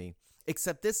like me.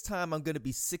 Except this time I'm going to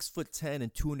be 6'10"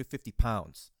 and 250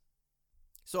 pounds.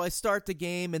 So I start the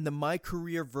game, and the My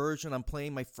Career version, I'm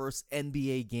playing my first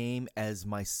NBA game as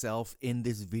myself in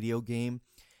this video game.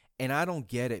 And I don't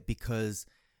get it because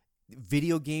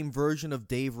video game version of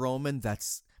Dave Roman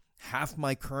that's half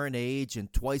my current age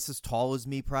and twice as tall as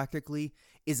me practically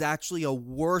is actually a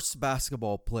worse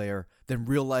basketball player than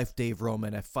real life Dave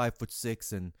Roman at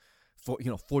 5'6" and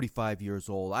 45 years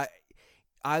old.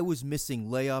 I was missing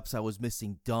layups, I was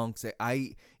missing dunks.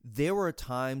 There were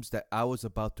times that I was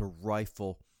about to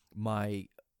rifle my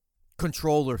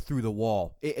controller through the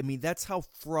wall. I mean, that's how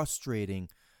frustrating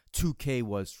 2K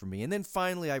was for me. And then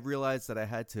finally I realized that I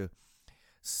had to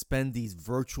spend these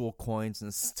virtual coins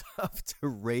and stuff to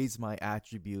raise my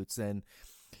attributes. And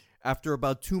after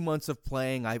about 2 months of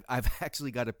playing, I've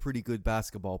actually got a pretty good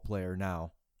basketball player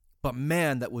now. But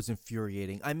man, that was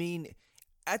infuriating. I mean,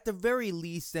 at the very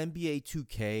least, NBA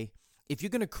 2K, if you're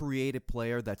going to create a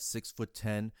player that's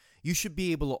 6'10", you should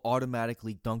be able to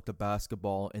automatically dunk the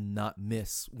basketball and not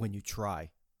miss when you try.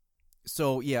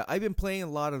 So yeah, I've been playing a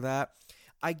lot of that.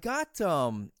 I got,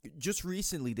 just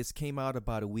recently, this came out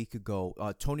about a week ago,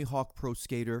 Tony Hawk Pro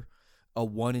Skater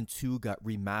 1 and 2 got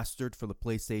remastered for the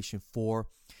PlayStation 4,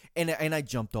 and I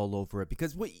jumped all over it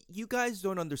because what you guys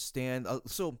don't understand,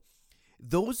 so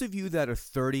those of you that are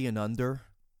 30 and under,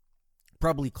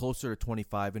 probably closer to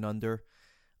 25 and under,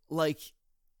 like,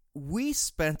 we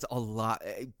spent a lot,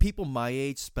 people my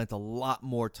age spent a lot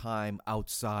more time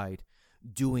outside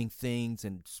doing things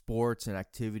and sports and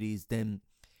activities than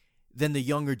the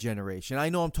younger generation. I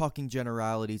know I'm talking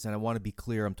generalities, and I want to be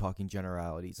clear I'm talking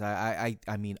generalities. I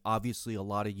mean, obviously a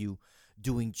lot of you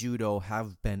doing judo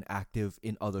have been active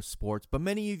in other sports, but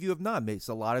many of you have not. It's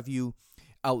a lot of you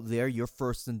out there, your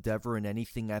first endeavor in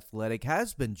anything athletic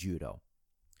has been judo.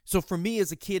 So for me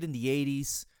as a kid in the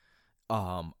 80s,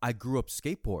 I grew up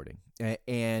skateboarding,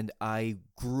 and I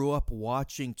grew up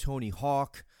watching Tony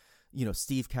Hawk,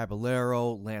 Steve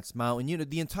Caballero, Lance Mountain,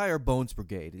 the entire Bones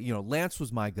Brigade. Lance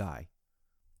was my guy.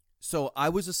 So I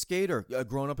was a skater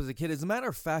growing up as a kid. As a matter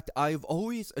of fact, I've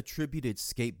always attributed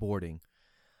skateboarding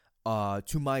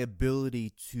to my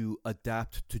ability to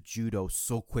adapt to judo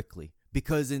so quickly.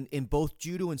 Because in both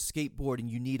judo and skateboarding,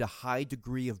 you need a high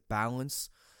degree of balance,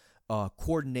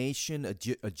 coordination,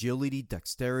 agility,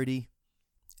 dexterity.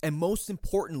 And most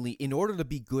importantly, in order to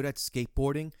be good at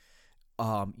skateboarding,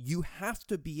 you have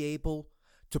to be able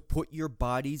to put your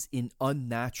bodies in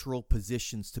unnatural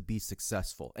positions to be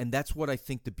successful. And that's what I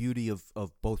think the beauty of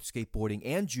both skateboarding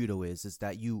and judo is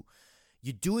that you're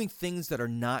doing things that are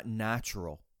not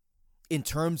natural in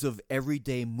terms of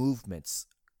everyday movements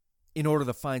in order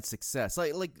to find success.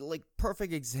 Like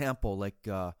perfect example,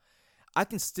 I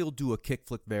can still do a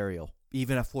kickflip varial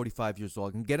even at 45 years old.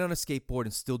 I can get on a skateboard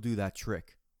and still do that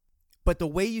trick. But the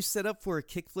way you set up for a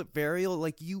kickflip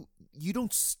varial, you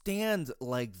don't stand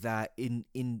like that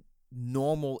in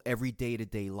normal everyday to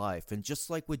day life. And just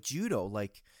like with judo,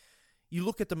 you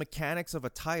look at the mechanics of a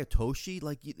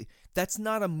Taitoshi, that's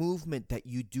not a movement that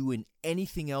you do in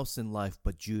anything else in life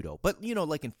but judo. But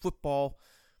like in football,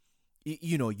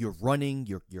 you're running,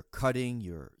 you're cutting,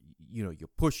 you're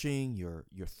pushing, you're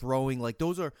throwing.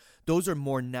 Those are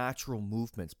more natural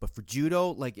movements. But for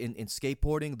judo, in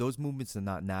skateboarding, those movements are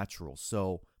not natural.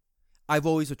 So I've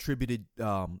always attributed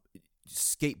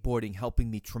skateboarding helping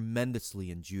me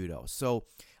tremendously in judo. So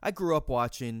I grew up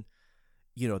watching,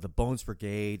 the Bones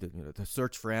Brigade, the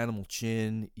Search for Animal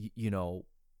Chin,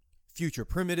 Future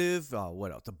Primitive,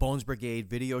 what else? The Bones Brigade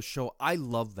video show. I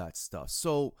love that stuff.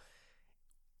 So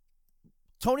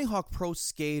Tony Hawk Pro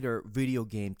Skater video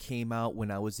game came out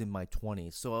when I was in my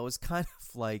 20s. So I was kind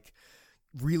of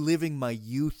reliving my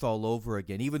youth all over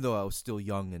again, even though I was still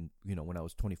young and, when I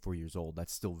was 24 years old,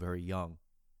 that's still very young.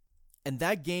 And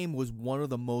that game was one of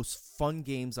the most fun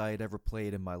games I had ever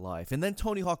played in my life. And then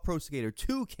Tony Hawk Pro Skater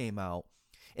 2 came out,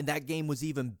 and that game was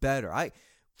even better.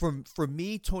 For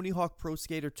me, Tony Hawk Pro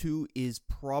Skater 2 is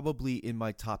probably in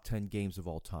my top 10 games of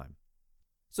all time.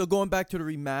 So going back to the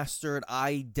remastered,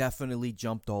 I definitely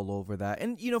jumped all over that.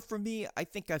 And, for me, I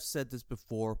think I've said this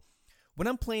before. When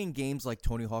I'm playing games like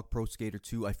Tony Hawk Pro Skater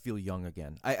 2, I feel young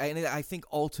again. I think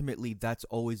ultimately that's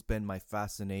always been my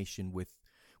fascination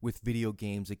with video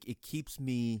games. It keeps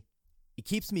me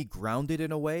grounded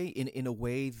in a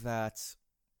way that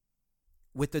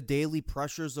with the daily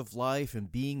pressures of life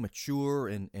and being mature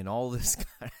and all this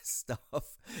kind of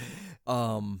stuff,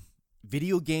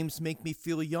 video games make me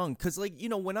feel young. Because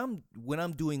when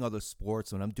I'm doing other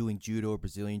sports, when I'm doing judo or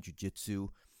Brazilian jiu-jitsu,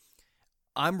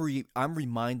 I'm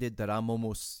reminded that I'm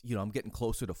almost, I'm getting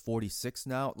closer to 46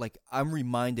 now. I'm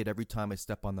reminded every time I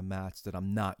step on the mats that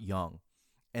I'm not young.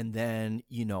 And then,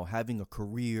 having a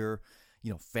career,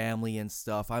 family and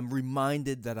stuff, I'm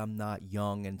reminded that I'm not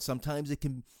young. And sometimes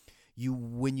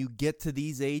when you get to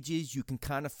these ages, you can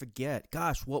kind of forget,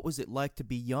 gosh, what was it like to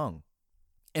be young?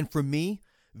 And for me,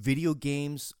 video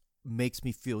games makes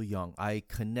me feel young. I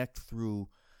connect to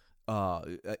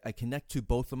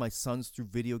both of my sons through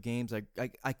video games.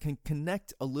 I can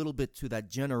connect a little bit to that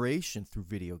generation through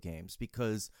video games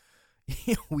because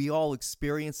we all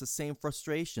experience the same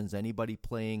frustrations. Anybody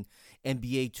playing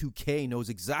NBA 2K knows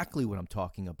exactly what I'm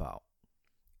talking about.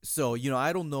 So,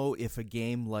 I don't know if a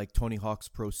game like Tony Hawk's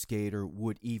Pro Skater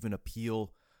would even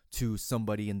appeal to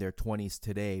somebody in their 20s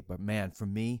today. But man, for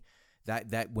me,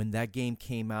 that when that game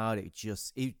came out, it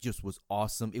just was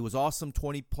awesome. It was awesome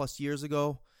 20 plus years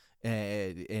ago,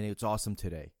 and it's awesome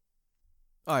today.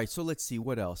 All right, so let's see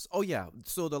what else. Oh yeah,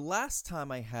 so the last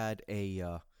time I had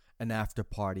an after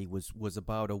party was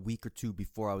about a week or two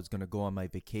before I was going to go on my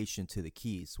vacation to the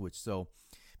Keys. So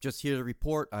just here to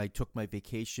report, I took my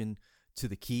vacation to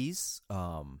the Keys,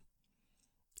 and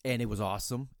it was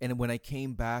awesome. And when I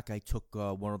came back, I took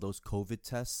one of those COVID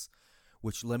tests,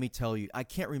 which, let me tell you, I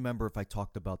can't remember if I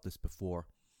talked about this before.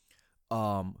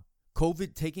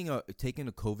 Taking a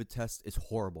COVID test is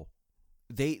horrible.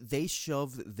 They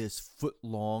shoved this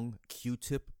foot-long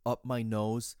Q-tip up my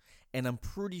nose, and I'm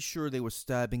pretty sure they were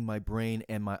stabbing my brain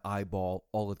and my eyeball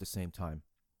all at the same time.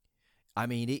 I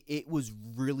mean, it was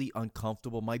really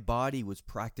uncomfortable. My body was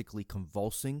practically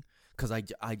convulsing because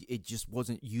it just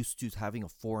wasn't used to having a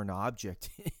foreign object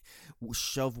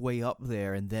shoved way up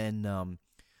there. And then,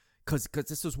 because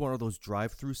this was one of those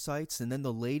drive-through sites, and then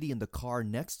the lady in the car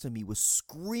next to me was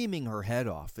screaming her head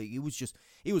off.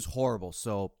 It was horrible.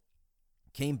 So,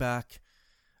 came back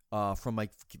from my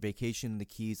vacation in the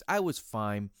Keys. I was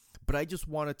fine, but I just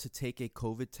wanted to take a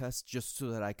COVID test just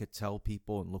so that I could tell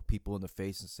people and look people in the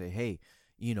face and say, hey,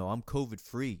 I'm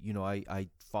COVID-free. I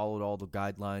followed all the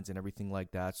guidelines and everything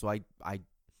like that. So I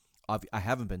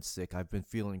haven't been sick. I've been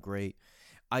feeling great.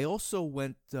 I also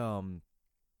went on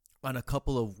a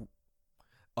couple of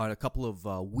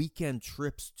weekend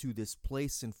trips to this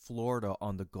place in Florida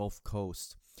on the Gulf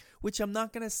Coast, which I'm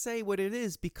not going to say what it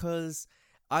is because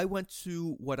I went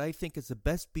to what I think is the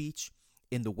best beach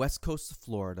in the west coast of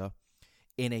Florida,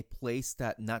 in a place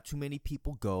that not too many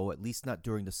people go, at least not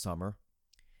during the summer.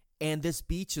 And this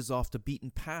beach is off the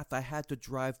beaten path. I had to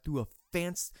drive through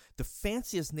the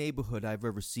fanciest neighborhood I've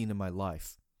ever seen in my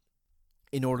life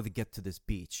in order to get to this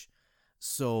beach.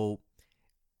 So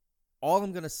all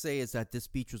I'm going to say is that this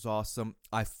beach was awesome.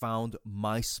 I found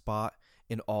my spot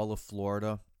in all of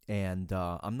Florida. And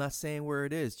I'm not saying where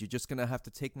it is. You're just going to have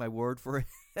to take my word for it.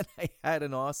 And I had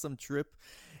an awesome trip.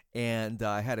 And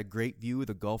I had a great view of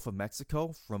the Gulf of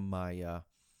Mexico from my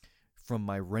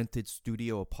rented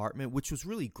studio apartment, which was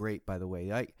really great, by the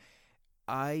way.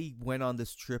 I went on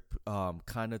this trip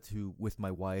with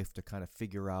my wife to kind of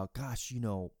figure out, gosh,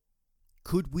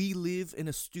 could we live in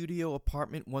a studio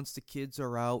apartment once the kids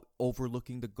are out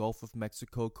overlooking the Gulf of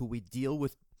Mexico? Could we deal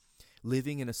with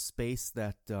living in a space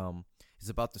that is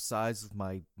about the size of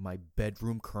my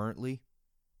bedroom currently?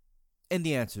 And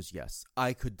the answer is yes.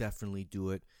 I could definitely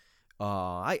do it.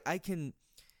 I can,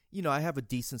 I have a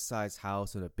decent sized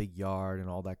house and a big yard and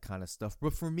all that kind of stuff.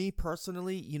 But for me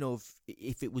personally,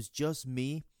 if it was just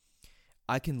me,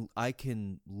 I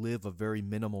can live a very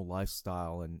minimal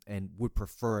lifestyle and would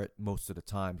prefer it most of the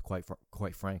time,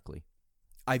 quite frankly.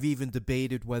 I've even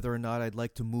debated whether or not I'd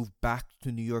like to move back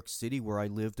to New York City where I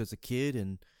lived as a kid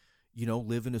and,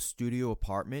 live in a studio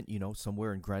apartment,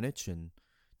 somewhere in Greenwich and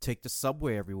take the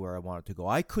subway everywhere I wanted to go.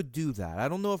 I could do that. I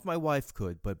don't know if my wife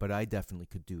could, but I definitely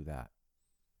could do that.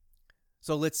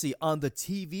 So let's see. On the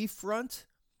TV front,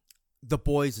 The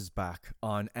Boys is back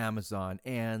on Amazon,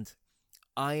 and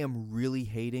I am really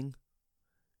hating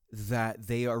that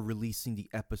they are releasing the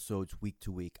episodes week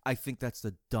to week. I think that's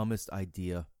the dumbest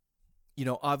idea.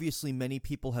 Obviously many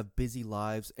people have busy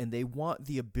lives and they want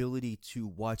the ability to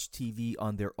watch TV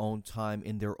on their own time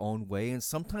in their own way. And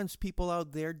sometimes people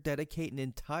out there dedicate an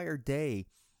entire day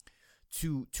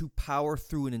to power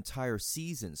through an entire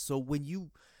season. So when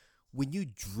you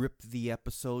drip the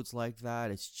episodes like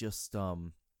that, it's just, I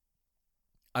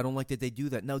don't like that they do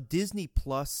that. Now, Disney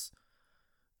Plus,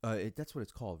 that's what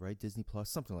it's called, right? Disney Plus,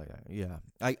 something like that. Yeah,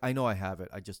 I know I have it.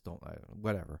 I just don't,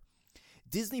 whatever.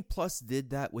 Disney Plus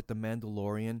did that with The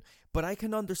Mandalorian, but I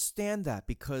can understand that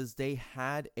because they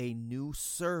had a new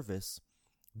service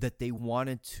that they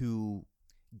wanted to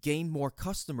gain more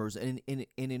customers, and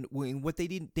in what they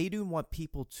didn't want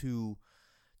people to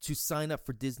sign up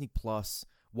for Disney Plus,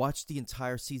 watch the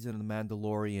entire season of The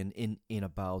Mandalorian in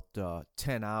about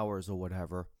 10 hours or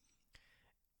whatever,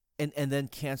 and then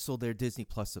cancel their Disney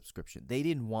Plus subscription. They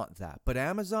didn't want that. But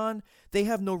Amazon, they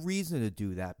have no reason to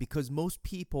do that because most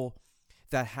people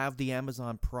that have the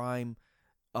Amazon Prime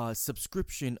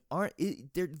subscription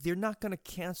they're not going to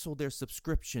cancel their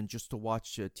subscription just to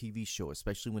watch a TV show,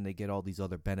 especially when they get all these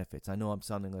other benefits. I know I'm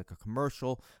sounding like a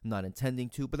commercial. I'm not intending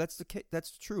to, but that's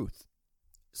the truth.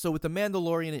 So with The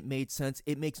Mandalorian, it made sense.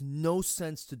 It makes no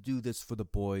sense to do this for the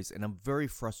boys, and I'm very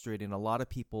frustrated. And a lot of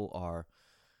people are,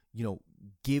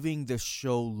 giving this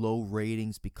show low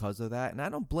ratings because of that, and I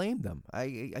don't blame them.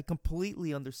 I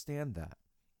completely understand that.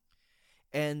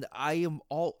 And I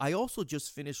also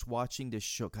just finished watching this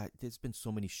show. God, there's been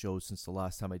so many shows since the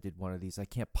last time I did one of these. I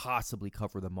can't possibly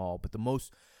cover them all, but the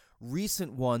most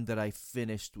recent one that I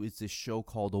finished was this show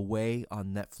called Away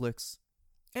on Netflix.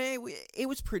 And it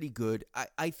was pretty good.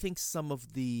 I think some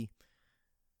of the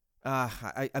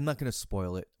I'm not going to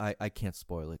spoil it. I can't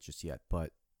spoil it just yet,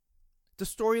 but the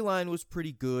storyline was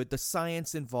pretty good. The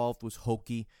science involved was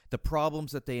hokey. The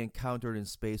problems that they encountered in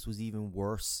space was even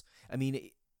worse. I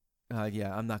mean,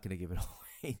 I'm not going to give it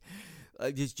away.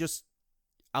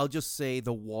 I'll just say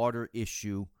the water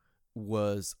issue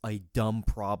was a dumb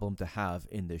problem to have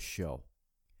in this show.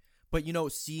 But,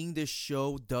 seeing this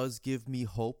show does give me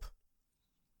hope.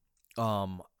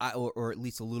 Or at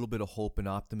least a little bit of hope and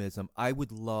optimism. I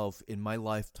would love in my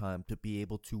lifetime to be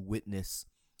able to witness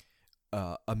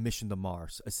a mission to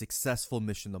Mars, a successful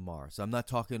mission to Mars. I'm not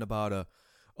talking about a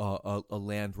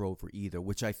Land Rover either,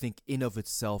 which I think in of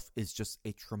itself is just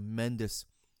a tremendous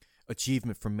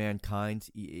achievement for mankind,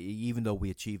 even though we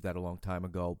achieved that a long time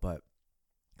ago. But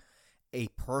a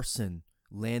person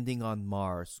landing on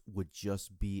Mars would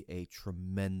just be a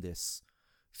tremendous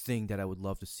thing that I would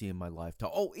love to see in my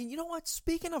lifetime. Oh, and you know what?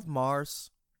 Speaking of Mars,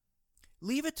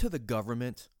 leave it to the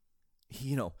government.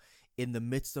 In the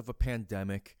midst of a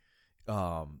pandemic,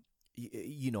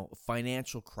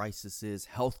 financial crises,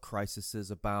 health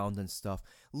crises abound and stuff.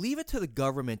 Leave it to the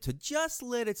government to just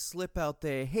let it slip out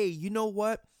there. Hey, you know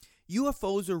what?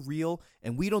 UFOs are real,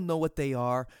 and we don't know what they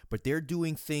are, but they're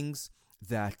doing things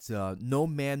that no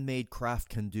man-made craft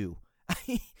can do.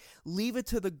 Leave it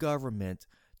to the government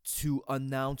to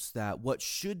announce that what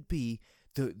should be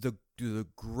the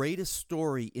greatest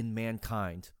story in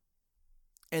mankind.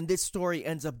 And this story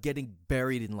ends up getting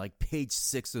buried in like page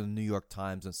 6 of the New York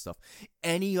Times and stuff.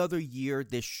 Any other year,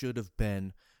 this should have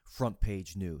been front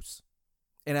page news.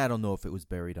 And I don't know if it was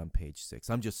buried on page 6.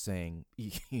 I'm just saying,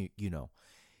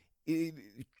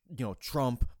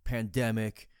 Trump,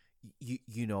 pandemic,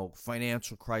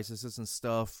 financial crises and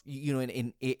stuff,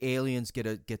 and aliens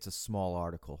gets a small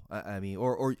article.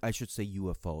 Or I should say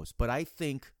UFOs. But I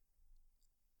think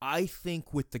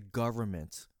with the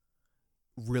government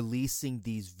releasing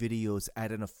these videos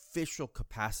at an official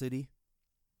capacity,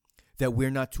 that we're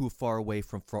not too far away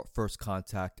from first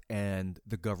contact, and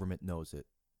the government knows it.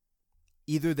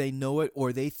 Either they know it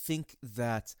or they think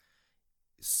that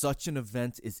such an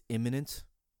event is imminent.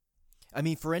 I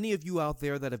mean, for any of you out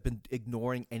there that have been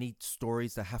ignoring any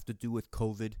stories that have to do with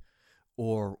COVID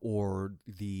or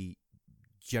the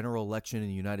general election in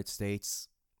the United States,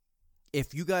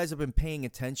 if you guys have been paying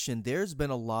attention, there's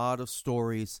been a lot of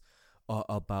stories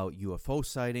about UFO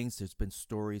sightings. There's been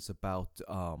stories about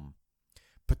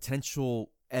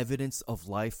potential evidence of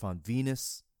life on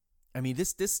Venus. I mean,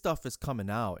 this stuff is coming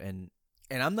out, and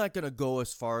I'm not going to go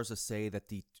as far as to say that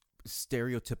the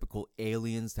stereotypical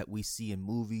aliens that we see in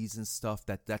movies and stuff,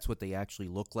 that's what they actually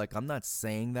look like. I'm not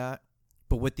saying that.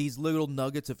 But with these little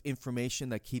nuggets of information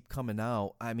that keep coming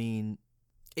out, I mean,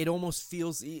 it almost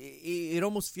feels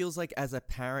like as a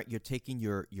parent, you're taking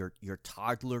your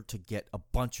toddler to get a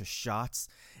bunch of shots,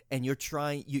 and you're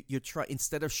trying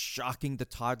instead of shocking the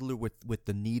toddler with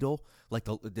the needle, like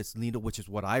this needle, which is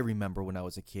what I remember when I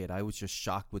was a kid. I was just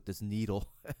shocked with this needle.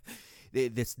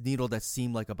 This needle that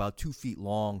seemed like about 2 feet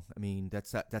long. I mean,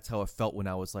 that's how it felt when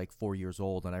I was like 4 years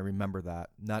old, and I remember that.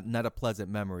 Not a pleasant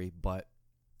memory, but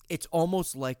it's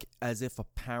almost like as if a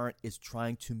parent is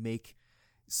trying to make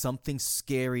something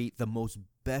scary the most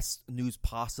best news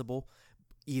possible,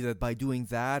 either by doing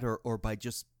that or by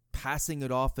just passing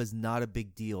it off as not a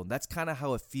big deal. And that's kind of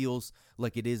how it feels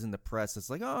like it is in the press. It's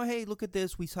like, oh, hey, look at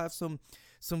this. We have some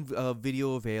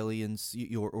video of aliens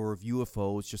or of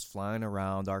UFOs just flying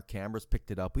around. Our cameras picked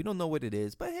it up. We don't know what it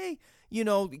is. But, hey,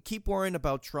 keep worrying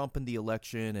about Trump and the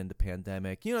election and the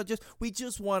pandemic. We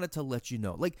just wanted to let you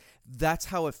know. Like, that's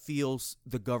how it feels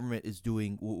the government is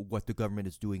doing what the government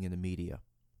is doing in the media.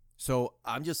 So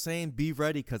I'm just saying, be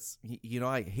ready, because,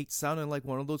 I hate sounding like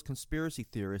one of those conspiracy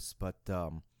theorists, but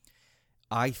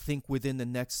I think within the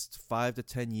next 5 to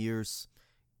 10 years,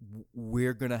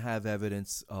 we're going to have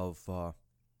evidence of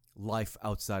life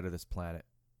outside of this planet.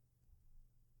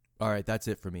 All right, that's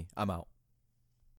it for me. I'm out.